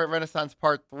Berkeley Detroit Renaissance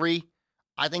Part 3.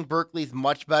 I think Berkeley's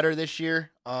much better this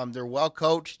year. They're well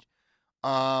coached.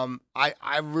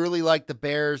 I really like the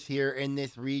Bears here in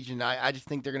this region. I just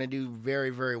think they're going to do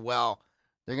very, very well.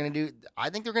 I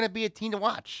think they're going to be a team to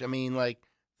watch. I mean, so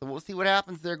we'll see what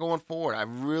happens there going forward. I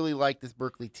really like this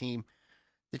Berkeley team.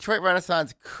 Detroit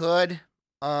Renaissance could.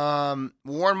 Warren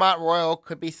Mott Royal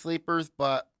could be sleepers,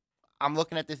 but I'm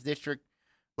looking at this district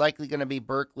likely going to be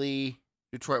Berkeley,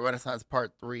 Detroit Renaissance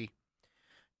Part 3.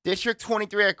 District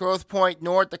 23 at Grosse Pointe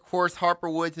North, of course, Harper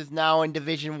Woods is now in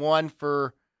Division 1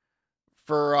 for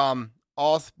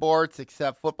all sports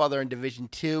except football. They're in Division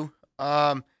 2.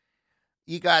 You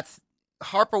got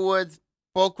Harper Woods,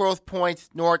 both Grosse Pointes,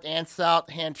 North and South,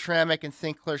 Hamtramck and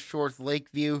St. Clair Shores,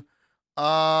 Lakeview.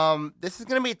 This is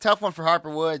going to be a tough one for Harper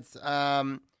Woods.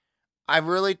 I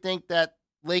really think that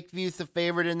Lakeview's the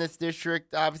favorite in this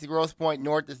district. Obviously, Grosse Pointe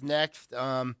North is next.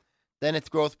 Then it's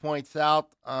Grosse Pointe South.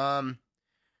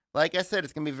 Like I said,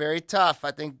 it's going to be very tough.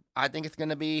 I think it's going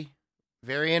to be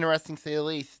very interesting, to say the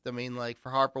least. I mean, for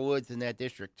Harper Woods in that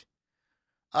district.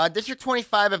 District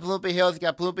 25 at Bloomfield Hills. You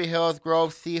got Bloomfield Hills,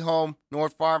 Grove, Seaholm,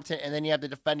 North Farmington, and then you have the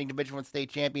defending Division I state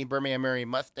champion Birmingham Marion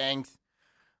Mustangs.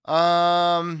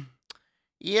 Birmingham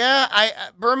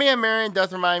Marion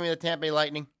does remind me of the Tampa Bay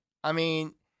Lightning. I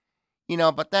mean,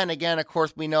 but then again, of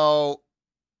course, we know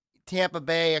Tampa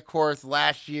Bay, of course,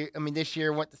 this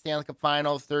year went to Stanley Cup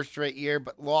Finals, third straight year,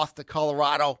 but lost to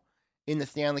Colorado in the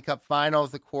Stanley Cup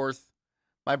Finals. Of course,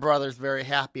 my brother's very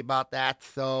happy about that,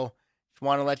 so just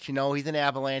want to let you know he's an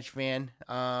Avalanche fan.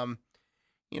 And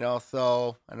of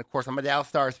course, I'm a Dallas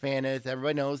Stars fan, as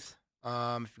everybody knows,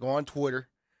 if you go on Twitter.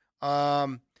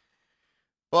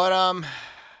 But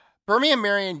Birmingham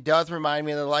Marion does remind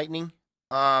me of the Lightning.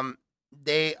 They're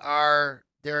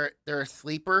a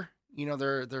sleeper.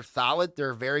 They're solid.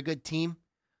 They're a very good team.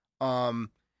 Take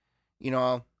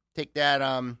that.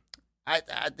 I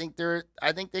think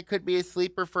they could be a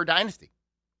sleeper for Dynasty.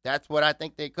 That's what I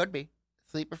think they could be.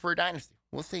 sleeper for a dynasty.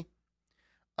 We'll see.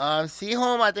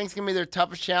 Seaholm, I think, is going to be their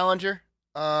toughest challenger.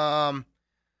 I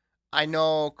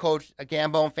know Coach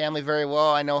Gambone family very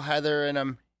well. I know Heather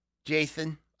and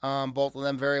Jason, both of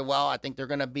them very well. I think they're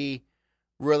going to be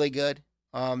really good.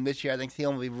 This year, I think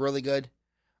Seaholm will be really good.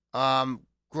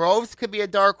 Groves could be a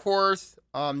dark horse.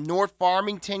 North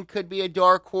Farmington could be a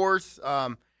dark horse.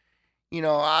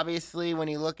 Obviously, when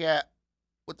you look at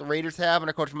what the Raiders have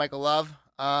under Coach Michael Love.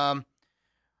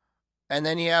 And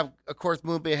then you have, of course,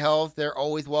 Bloomfield Hills. They're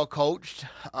always well coached.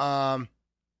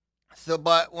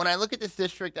 But when I look at this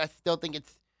district, I still think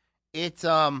it's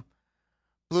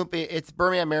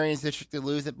Birmingham Marion's district to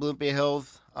lose at Bloomfield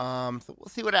Hills. So we'll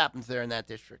see what happens there in that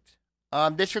district.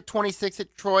 District 26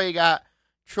 at Troy, you got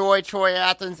Troy,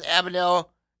 Athens,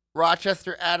 Avondale,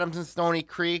 Rochester, Adams, and Stony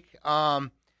Creek.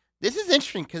 This is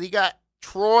interesting because you got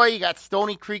Troy, you got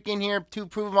Stony Creek in here, two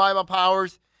proven volleyball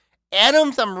powers.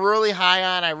 Adams, I'm really high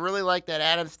on. I really like that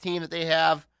Adams team that they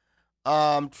have.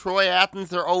 Troy,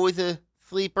 Athens, they're always a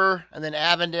sleeper, and then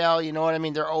Avondale, you know what I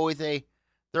mean? They're always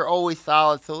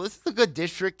solid. So this is a good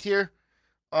district here.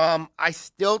 I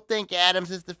still think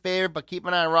Adams is the favorite, but keep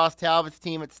an eye on Ross Talbot's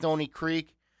team at Stony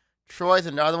Creek. Troy's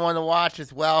another one to watch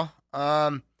as well.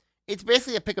 It's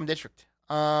basically a pick'em district.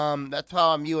 That's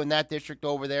how I'm viewing that district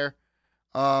over there.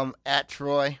 At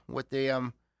Troy with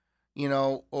the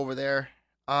over there.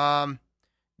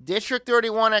 District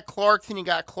 31 at Clarkson, you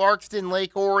got Clarkston,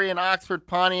 Lake Orion, Oxford,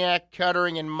 Pontiac,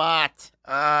 Kettering, and Mott.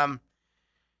 To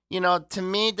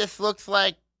me, this looks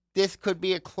like this could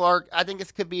be I think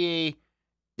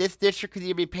this district could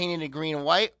either be painted in green and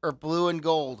white or blue and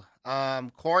gold.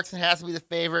 Clarkson has to be the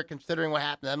favorite considering what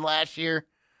happened to them last year.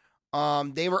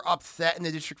 They were upset in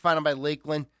the district final by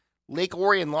Lakeland. Lake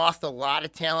Orion lost a lot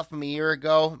of talent from a year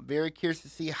ago. Very curious to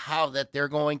see how they're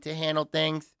going to handle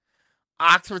things.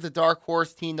 Oxford's a dark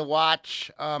horse team to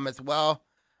watch as well.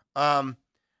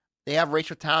 They have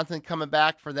Rachel Townsend coming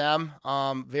back for them.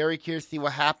 Very curious to see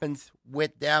what happens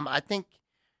with them. I think,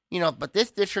 but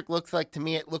this district looks like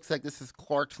this is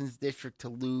Clarkson's district to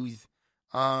lose.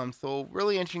 So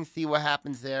really interesting to see what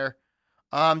happens there.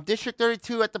 District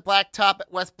 32 at the Blacktop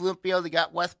at West Bloomfield. They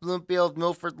got West Bloomfield,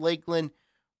 Milford, Lakeland,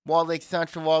 Walled Lake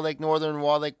Central, Walled Lake Northern,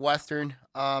 Walled Lake Western.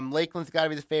 Lakeland's got to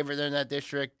be the favorite there in that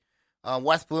district.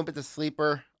 West Bloomfield's a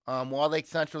sleeper. Walled Lake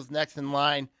Central's next in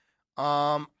line.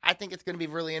 I think it's going to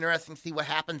be really interesting to see what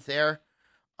happens there.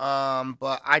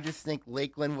 But I just think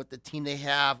Lakeland, with the team they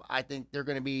have, I think they're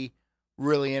going to be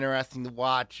really interesting to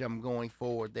watch going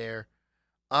forward there.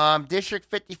 District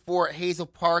 54 at Hazel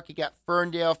Park. You got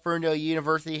Ferndale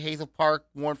University, Hazel Park,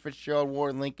 Warren Fitzgerald,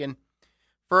 Warren Lincoln.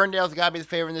 Ferndale's got to be the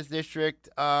favorite in this district.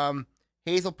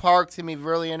 Hazel Park's going to be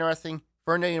really interesting.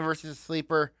 Ferndale University is a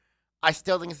sleeper. I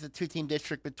still think it's a two-team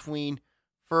district between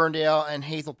Ferndale and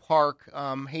Hazel Park.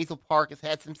 Hazel Park has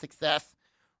had some success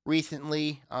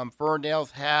recently.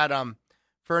 Ferndale's had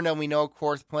Ferndale, we know, of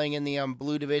course, playing in the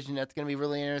blue division. That's going to be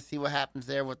really interesting to see what happens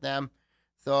there with them.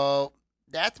 So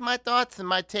that's my thoughts and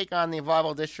my take on the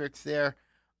volleyball districts there.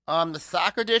 The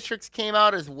soccer districts came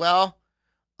out as well.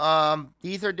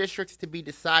 These are districts to be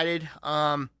decided.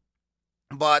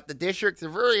 But the districts are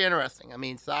very interesting. I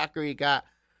mean, soccer, you got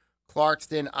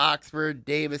Clarkston, Oxford,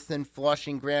 Davison,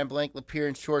 Flushing, Grand Blanc, Lapeer,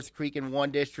 and Shorts Creek in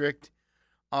one district.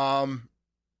 When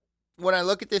I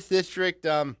look at this district,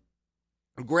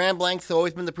 Grand Blanc's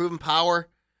always been the proven power.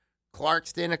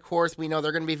 Clarkston, of course, we know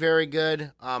they're going to be very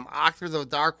good. Oxford's a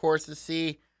dark horse to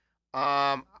see.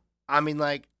 I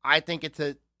think it's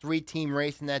a three-team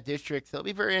race in that district, so it'll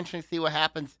be very interesting to see what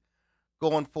happens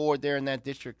going forward there in that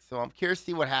district. So I'm curious to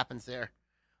see what happens there.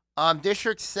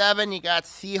 District 7, you got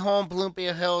Seaholm,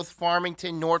 Bloomfield Hills,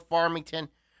 Farmington, North Farmington,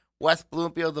 West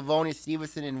Bloomfield, Livonia,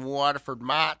 Stevenson, and Waterford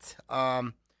Mott.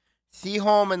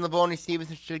 Seaholm and Livonia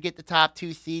Stevenson should get the top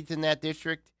two seeds in that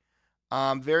district.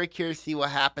 Very curious to see what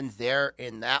happens there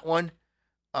in that one.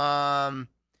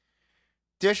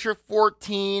 District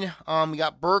 14, we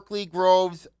got Berkeley,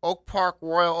 Groves, Oak Park,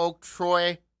 Royal Oak,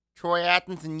 Troy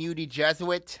Athens, and UD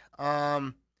Jesuit.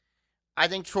 I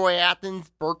think Troy Athens,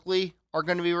 Berkeley are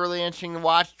going to be really interesting to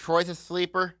watch. Troy's a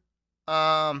sleeper.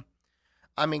 Groves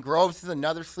is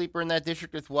another sleeper in that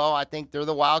district as well. I think they're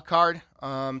the wild card.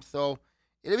 So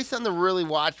it'll be something to really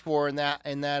watch for in that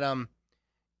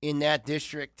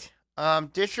district.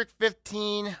 District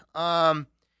 15,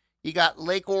 you got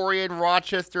Lake Orion,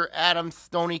 Rochester, Adams,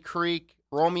 Stony Creek,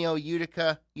 Romeo,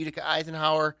 Utica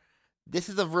Eisenhower. This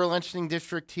is a real interesting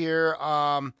district here.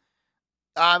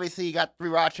 Obviously, you got three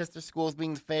Rochester schools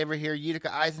being the favorite here.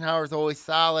 Utica Eisenhower is always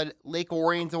solid. Lake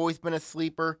Orion's always been a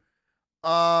sleeper.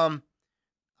 I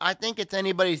think it's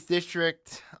anybody's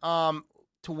district.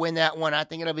 to win that one. I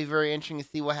think it'll be very interesting to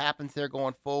see what happens there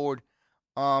going forward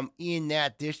in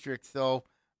that district. So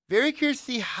very curious to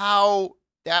see how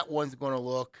that one's going to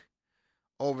look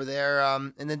over there.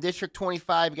 In the District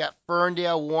 25, you got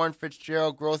Ferndale, Warren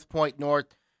Fitzgerald, Grosse Pointe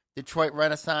North, Detroit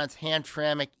Renaissance,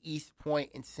 Hamtramck, East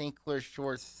Point, and St. Clair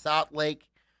Shores, South Lake.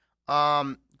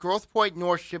 Grosse Pointe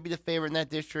North should be the favorite in that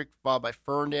district, followed by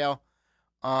Ferndale.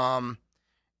 And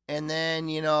then,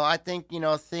 I think,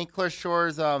 St. Clair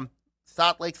Shores,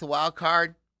 South Lake's a wild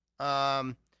card.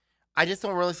 I just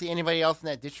don't really see anybody else in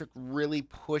that district really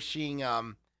pushing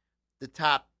the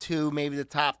top two, maybe the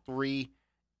top three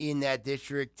in that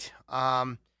district.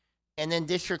 And then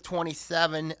District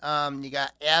 27, you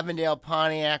got Avondale,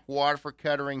 Pontiac, Waterford,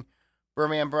 Kettering,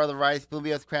 Birmingham, Brother Rice,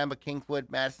 Bluefields, Cranbrook, Kingswood,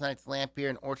 Madison Heights, Lampier,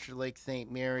 and Orchard Lake,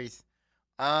 St. Mary's.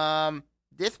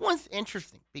 This one's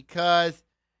interesting because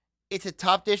it's a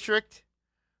tough district,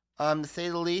 to say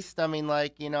the least. I mean,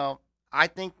 I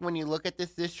think when you look at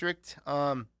this district,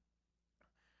 Brother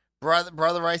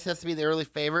Rice has to be the early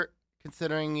favorite,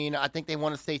 considering, I think they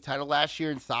won a state title last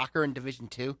year in soccer in Division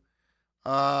II.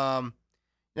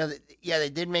 They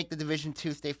did make the Division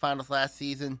II state finals last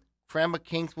season. Cranbrook,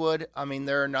 Kingswood,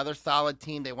 they're another solid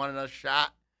team. They want another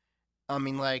shot.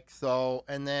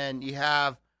 And then you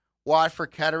have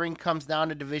Waterford Kettering comes down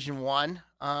to Division I.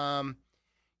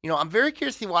 I'm very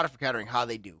curious to see Waterford Kettering, how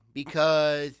they do,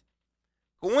 because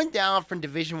going down from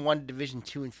Division I to Division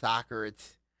II in soccer,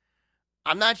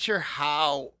 I'm not sure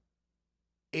how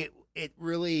it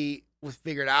really was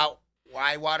figured out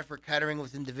why Waterford Kettering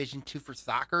was in Division II for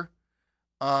soccer,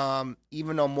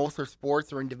 even though most of their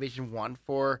sports are in Division I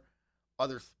for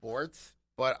other sports.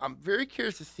 But I'm very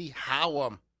curious to see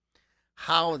how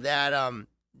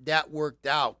that worked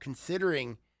out,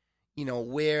 considering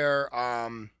where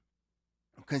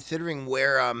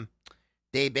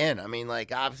they've been.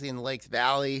 Obviously in the Lakes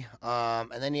Valley,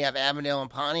 and then you have Avondale and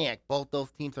Pontiac. Both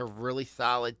those teams are really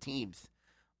solid teams.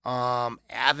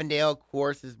 Avondale, of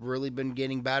course, has really been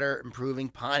getting better, improving.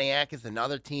 Pontiac is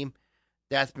another team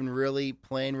that's been really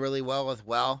playing really well as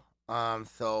well.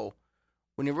 So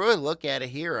when you really look at it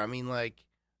here,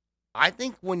 I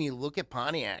think when you look at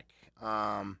Pontiac,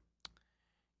 and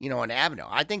Avondale,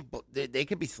 I think they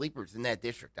could be sleepers in that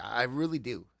district. I really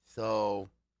do. So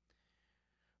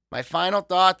my final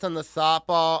thoughts on the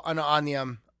softball, on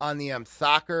the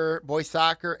soccer, boys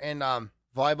soccer, and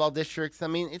volleyball districts.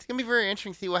 It's gonna be very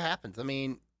interesting to see what happens.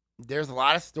 There's a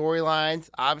lot of storylines.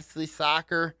 Obviously,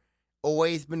 soccer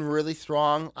always been really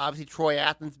strong. Obviously, Troy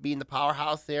Athens being the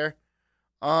powerhouse there.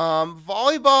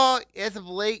 Volleyball, as of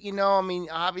late,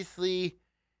 obviously,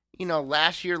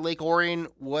 last year Lake Orion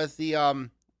was the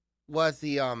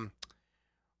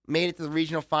made it to the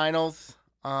regional finals.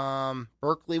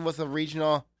 Berkeley was a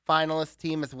regional finalist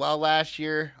team as well last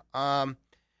year.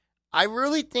 I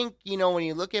really think, when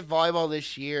you look at volleyball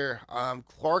this year,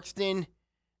 Clarkston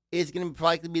is going to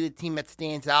probably be the team that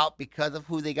stands out because of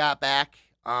who they got back.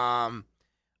 I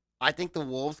think the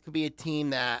Wolves could be a team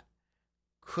that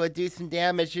could do some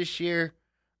damage this year.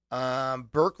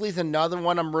 Berkeley's another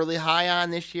one I'm really high on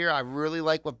this year. I really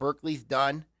like what Berkeley's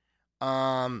done.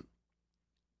 I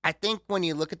think when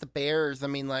you look at the Bears, to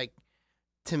me,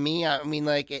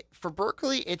 for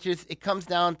Berkeley, it comes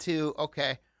down to,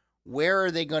 okay, where are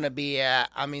they going to be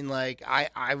at? I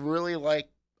really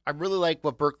like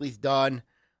what Berkeley's done.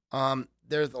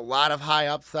 There's a lot of high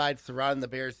upside surrounding the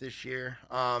Bears this year.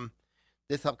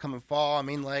 This upcoming fall,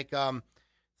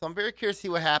 so I'm very curious to see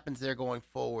what happens there going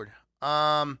forward.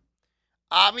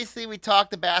 Obviously, we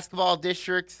talked the basketball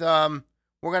districts. We're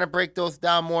going to break those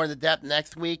down more in the depth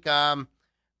next week.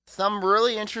 Some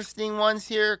really interesting ones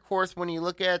here. Of course, when you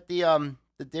look at the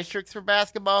districts for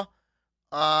basketball,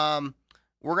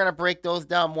 we're going to break those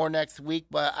down more next week,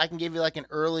 but I can give you an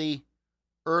early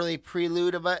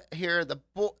prelude of it here.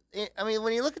 When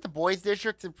you look at the boys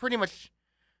districts, they're pretty much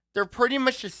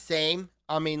the same.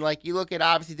 You look at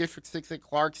obviously District 6 at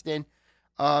Clarkston.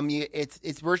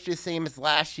 It's virtually the same as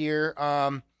last year.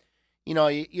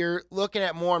 You're looking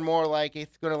at more and more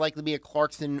it's going to likely be a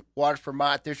Clarkston Waterford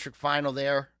Mott district final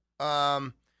there.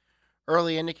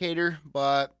 Early indicator,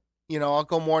 but I'll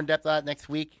go more in depth on that next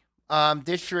week.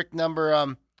 District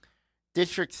 5,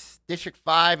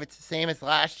 it's the same as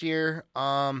last year.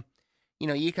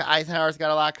 Utica Eisenhower's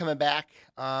got a lot coming back.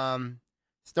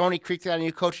 Stony Creek's got a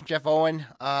new coach, Jeff Owen.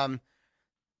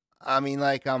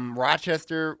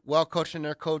 Rochester, well coached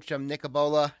under coach Nick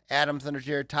Ebola. Adams under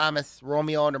Jared Thomas.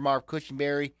 Romeo under Marv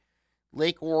Cushenberry.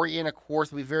 Lake Orion, of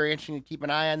course, will be very interesting to keep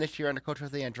an eye on this year under Coach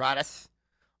Jose Andrades.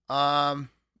 And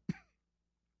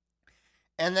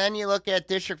then you look at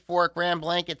District 4 at Grand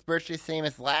Blanc. It's virtually the same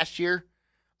as last year.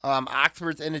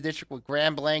 Oxford's in the district with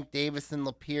Grand Blanc, Davison,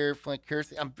 Lapeer, Flint,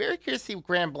 Kersey. I'm very curious to see with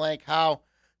Grand Blanc how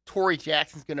Torrey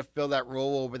Jackson's going to fill that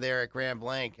role over there at Grand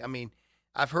Blanc. I mean,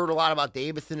 I've heard a lot about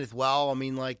Davison as well. I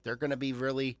mean, like, they're going to be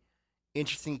really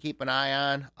interesting to keep an eye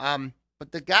on.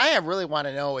 But the guy I really want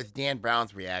to know is Dan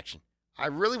Brown's reaction. I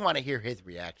really want to hear his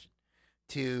reaction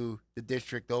to the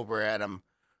district over at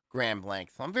Grand Blanc.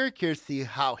 So I'm very curious to see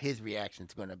how his reaction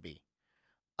is going to be.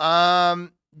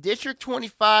 District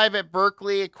 25 at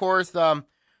Berkeley, of course. You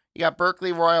got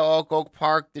Berkeley, Royal Oak, Oak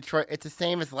Park, Detroit. It's the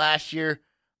same as last year.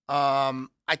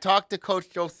 I talked to Coach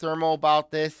Joe Sermo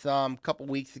about this a couple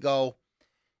weeks ago.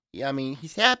 Yeah, I mean,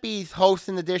 he's happy he's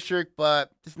hosting the district, but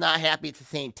just not happy it's the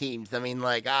same teams. I mean,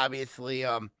 like, obviously,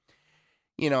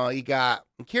 you know,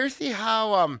 I'm curious to see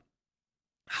how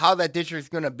that district's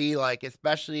going to be like,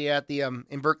 especially at the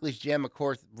in Berkeley's gym, of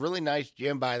course. Really nice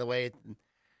gym, by the way.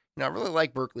 I really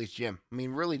like Berkeley's gym. I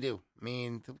mean, really do. I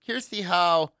mean, so curious to see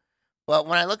how. But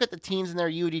when I look at the teams in there,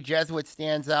 UD Jesuit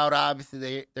stands out.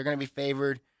 Obviously, they're going to be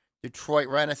favored. Detroit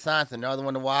Renaissance, another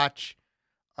one to watch.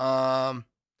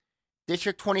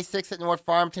 District 26 at North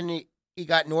Farmington. You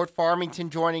got North Farmington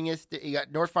joining us. You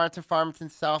got North Farmington,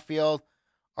 Southfield,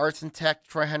 Arts and Tech,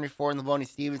 Troy Henry Ford, and Livonia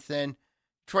Stevenson.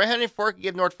 Troy Henry Ford can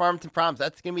give North Farmington problems.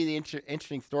 That's going to be the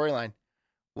interesting storyline.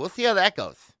 We'll see how that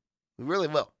goes. We really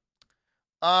will.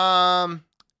 And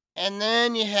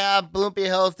then you have Bloomfield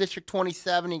Hills, District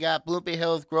 27. You got Bloomfield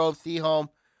Hills, Grove, Seaholm,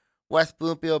 West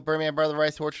Bloomfield, Birmingham, Brother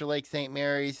Rice, Orchard Lake, St.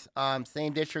 Mary's.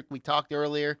 Same district. We talked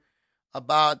earlier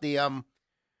about the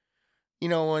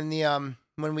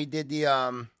when we did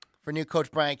the for new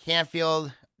coach Brian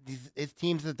Canfield, his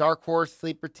team's a dark horse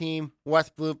sleeper team.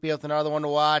 West Bloomfield's another one to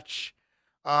watch.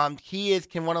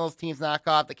 Can one of those teams knock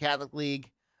off the Catholic League?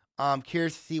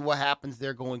 Curious to see what happens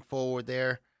there going forward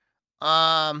there.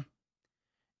 And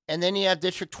then you have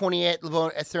District 28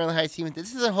 at Sterling Heights Stevenson.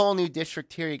 This is a whole new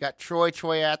district here. You got Troy,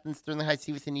 Athens, Sterling Heights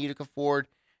Stevenson, Utica Ford,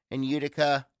 and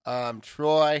Utica.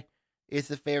 Troy is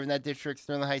the favorite in that district.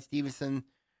 Sterling Heights Stevenson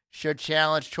should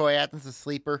challenge Troy Athens, a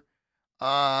sleeper.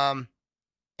 And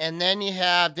then you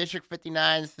have District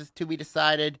 59. This is to be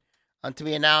decided, to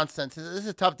be announced. This is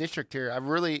a tough district here. I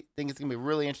really think it's going to be a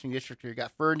really interesting district here. You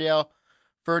got Ferndale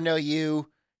U,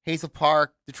 Hazel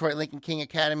Park, Detroit Lincoln King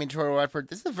Academy, Detroit Redford.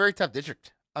 This is a very tough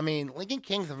district. I mean, Lincoln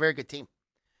King's a very good team.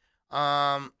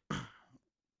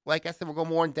 Like I said, we'll go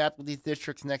more in depth with these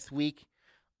districts next week.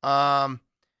 But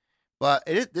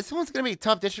this one's going to be a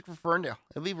tough district for Ferndale.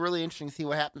 It'll be really interesting to see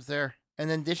what happens there. And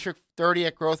then District 30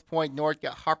 at Grosse Pointe North,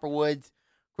 got Harper Woods,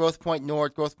 Grosse Pointe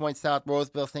North, Grosse Pointe South,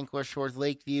 Roseville, St. Clair Shores,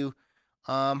 Lakeview.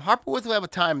 Harper Woods will have a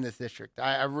time in this district.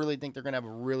 I really think they're going to have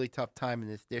a really tough time in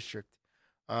this district.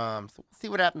 So we'll see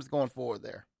what happens going forward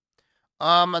there.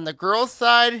 On the girls'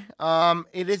 side,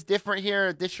 it is different here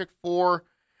at District 4.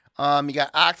 You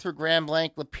got Oxford, Grand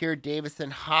Blanc, Lapeer,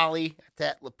 Davison, Holly.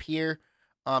 That's at Lapeer.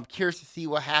 Curious to see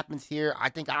what happens here. I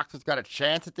think Oxford's got a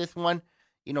chance at this one.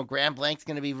 You know, Grand Blanc's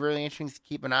going to be really interesting to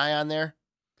keep an eye on there.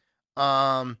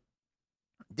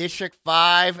 District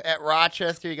 5 at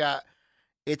Rochester,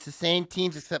 it's the same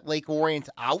teams except Lake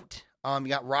Orion's out. You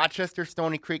got Rochester,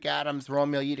 Stony Creek, Adams,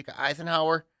 Romeo, Utica,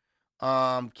 Eisenhower.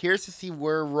 Curious to see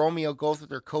where Romeo goes with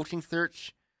their coaching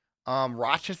search.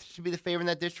 Rochester should be the favorite in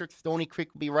that district. Stony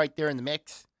Creek will be right there in the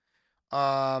mix.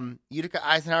 Utica,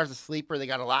 Eisenhower's a sleeper. They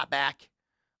got a lot back.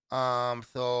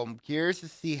 So I'm curious to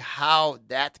see how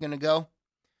that's going to go.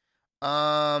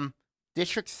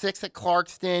 District 6 at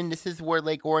Clarkston. This is where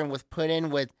Lake Orion was put in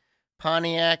with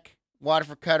Pontiac,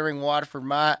 Waterford Kettering, Waterford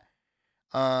Mott.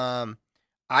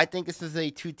 I think this is a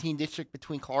two-team district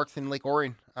between Clarkston and Lake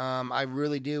Orion. I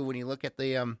really do. When you look at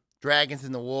the Dragons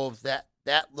and the Wolves, that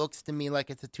looks to me like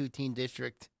it's a two-team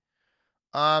district.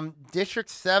 District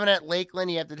 7 at Lakeland,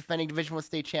 you have the defending Division I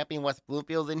state champion West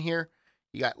Bloomfield in here.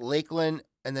 You got Lakeland,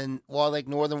 and then Wall Lake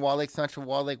Northern, Wall Lake Central,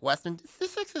 Wall Lake Western. This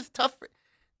district is tough.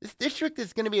 This district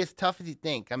is going to be as tough as you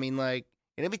think. I mean, like,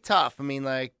 it'll be tough. I mean,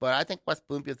 like, but I think West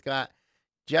Bloomfield's got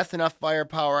just enough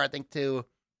firepower, I think, to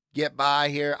get by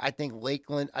here. I think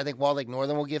Wall Lake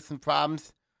Northern will give some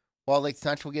problems. Wall Lake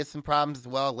Central will give some problems as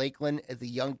well. Lakeland is a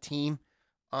young team.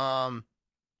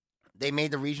 They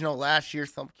made the regional last year,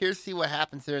 so I'm curious to see what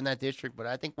happens there in that district. But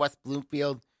I think West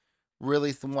Bloomfield really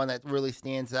is the one that really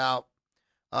stands out.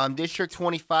 District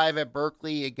 25 at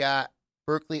Berkeley, you got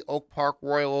Berkeley, Oak Park,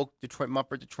 Royal Oak, Detroit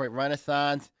Muppet, Detroit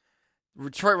Renaissance.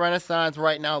 Detroit Renaissance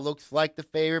right now looks like the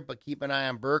favorite, but keep an eye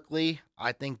on Berkeley.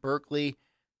 I think Berkeley,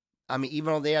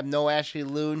 even though they have no Ashley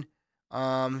Loon,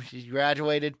 she's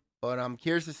graduated, but I'm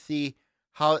curious to see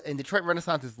how, and Detroit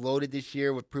Renaissance is loaded this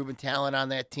year with proven talent on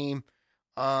that team.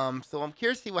 So I'm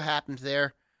curious to see what happens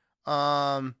there.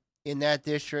 in that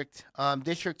district.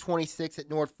 District 26 at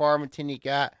North Farmington, you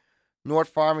got North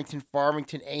Farmington,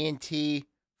 Farmington, A&T,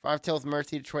 Farmington Hills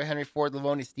Mercy, Detroit Henry Ford,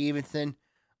 Livonia Stevenson.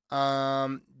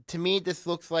 To me, this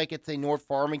looks like it's a North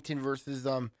Farmington versus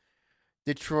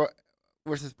Detroit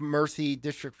versus Mercy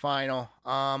district final.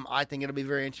 I think it'll be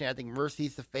very interesting. I think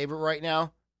Mercy's the favorite right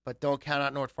now, but don't count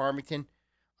out North Farmington.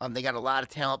 They got a lot of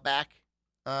talent back.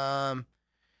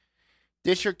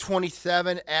 District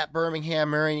 27 at Birmingham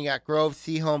Marion. You got Grove,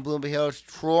 Seaholm, Bloomfield Hills,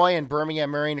 Troy, and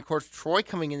Birmingham Marion. Of course, Troy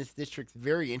coming in this district is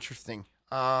very interesting.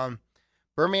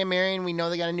 Birmingham Marion, we know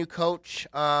they got a new coach.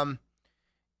 Of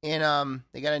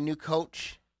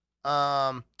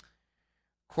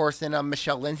course, and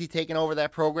Michelle Lindsay taking over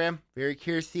that program. Very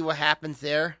curious to see what happens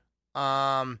there.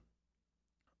 I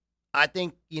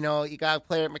think, you got a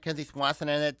player at Mackenzie Swanson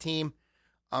on that team.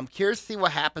 I'm curious to see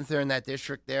what happens there in that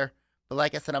district there. But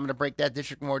like I said, I'm going to break that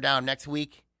district more down next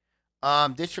week.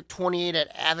 District 28 at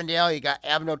Avondale. You got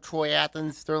Avondale, Troy,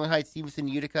 Athens, Sterling Heights, Stevenson,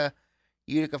 Utica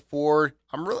Ford.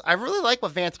 I really like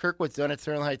what Vance Kirkwood's done at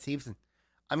Sterling Heights, Stevenson.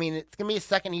 I mean, it's going to be his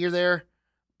second year there,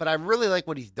 but I really like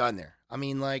what he's done there. I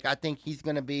mean, I think he's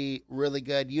going to be really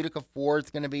good. Utica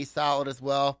Ford's going to be solid as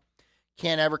well.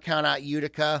 Can't ever count out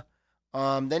Utica.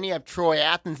 Then you have Troy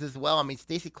Athens as well. I mean,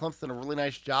 Stacy Klump's done a really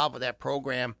nice job with that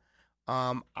program.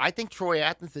 I think Troy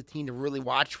Athens is a team to really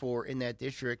watch for in that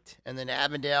district. And then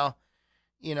Avondale,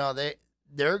 they're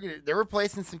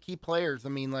replacing some key players. I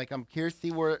mean, I'm curious to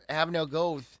see where Avondale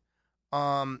goes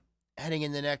heading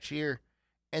into next year.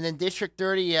 And then District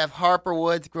 30, you have Harper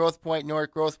Woods, Grosse Pointe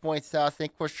North, Grosse Pointe South,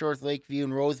 St. Croix Shores, Lakeview,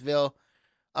 and Roseville.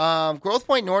 Grosse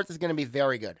Pointe North is going to be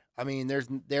very good. I mean,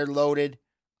 they're loaded.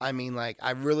 I mean,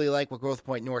 I really like what Grosse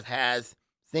Pointe North has.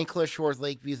 St. Clair Shores,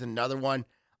 Lakeview is another one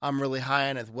I'm really high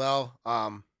on as well.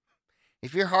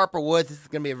 If you're Harper Woods, this is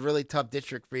going to be a really tough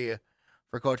district for you,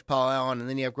 for Coach Paul Allen. And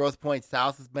then you have Grosse Pointe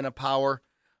South has been a power.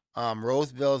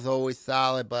 Roseville is always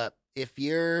solid, but it'd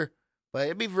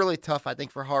be really tough, I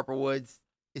think, for Harper Woods,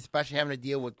 especially having to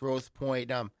deal with Grosse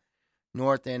Pointe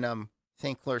North and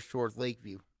St. Clair Shores,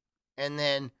 Lakeview. And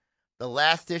then the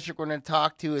last district we're going to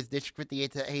talk to is District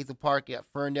 58 at Hazel Park. You got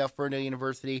Ferndale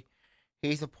University,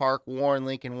 Hazel Park, Warren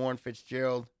Lincoln, Warren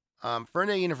Fitzgerald.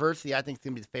 Ferndale University, I think, is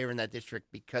going to be the favorite in that district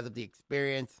because of the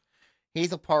experience.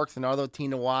 Hazel Park's another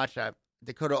team to watch.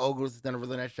 Dakota Ogles has done a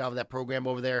really nice job of that program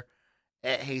over there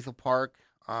at Hazel Park.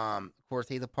 Of course,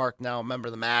 Hazel Park now a member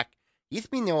of the MAC. Used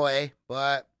to be in the OA,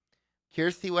 but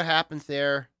curious to see what happens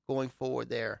there going forward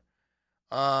there.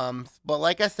 But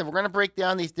like I said, we're going to break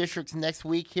down these districts next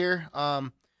week here.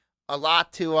 A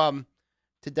lot to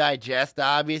digest,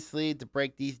 obviously, to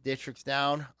break these districts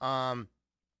down. I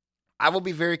will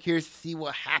be very curious to see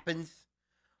what happens,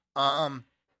 as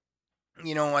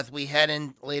we head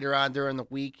in later on during the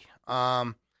week,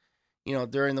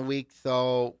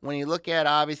 So when you look at,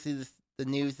 obviously, the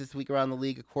news this week around the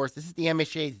league, of course, this is the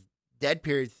MHA's dead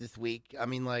periods this week. I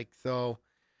mean, so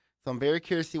I'm very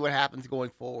curious to see what happens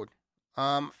going forward.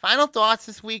 Final thoughts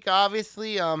this week,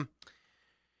 obviously,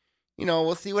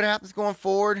 we'll see what happens going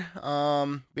forward.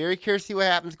 Very curious to see what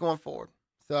happens going forward.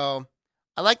 So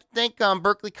I'd like to thank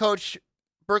Berkeley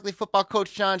football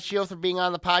coach John Shields for being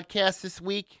on the podcast this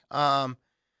week,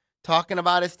 talking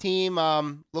about his team.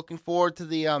 Looking forward to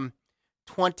the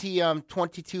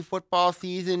 2022 football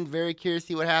season. Very curious to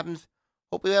see what happens.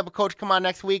 Hopefully we have a coach come on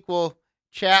next week. We'll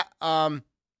chat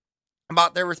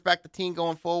about their respective team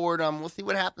going forward. We'll see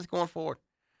what happens going forward.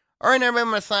 All right, everybody, I'm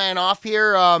going to sign off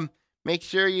here. Make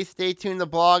sure you stay tuned to the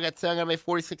blog at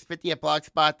 4650 at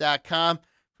blogspot.com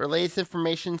for latest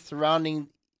information surrounding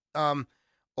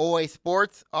OA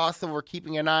sports. Also, we're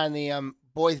keeping an eye on the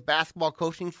boys basketball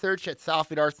coaching search at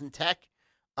Southfield Arts and Tech.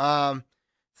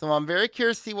 So I'm very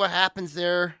curious to see what happens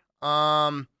there.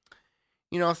 So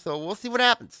we'll see what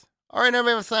happens. All right,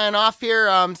 everybody, I'm signing off here.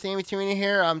 Sammy Terina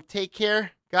here. Take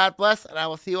care. God bless, and I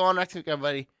will see you all next week,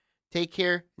 everybody. Take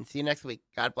care, and see you next week.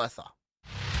 God bless all.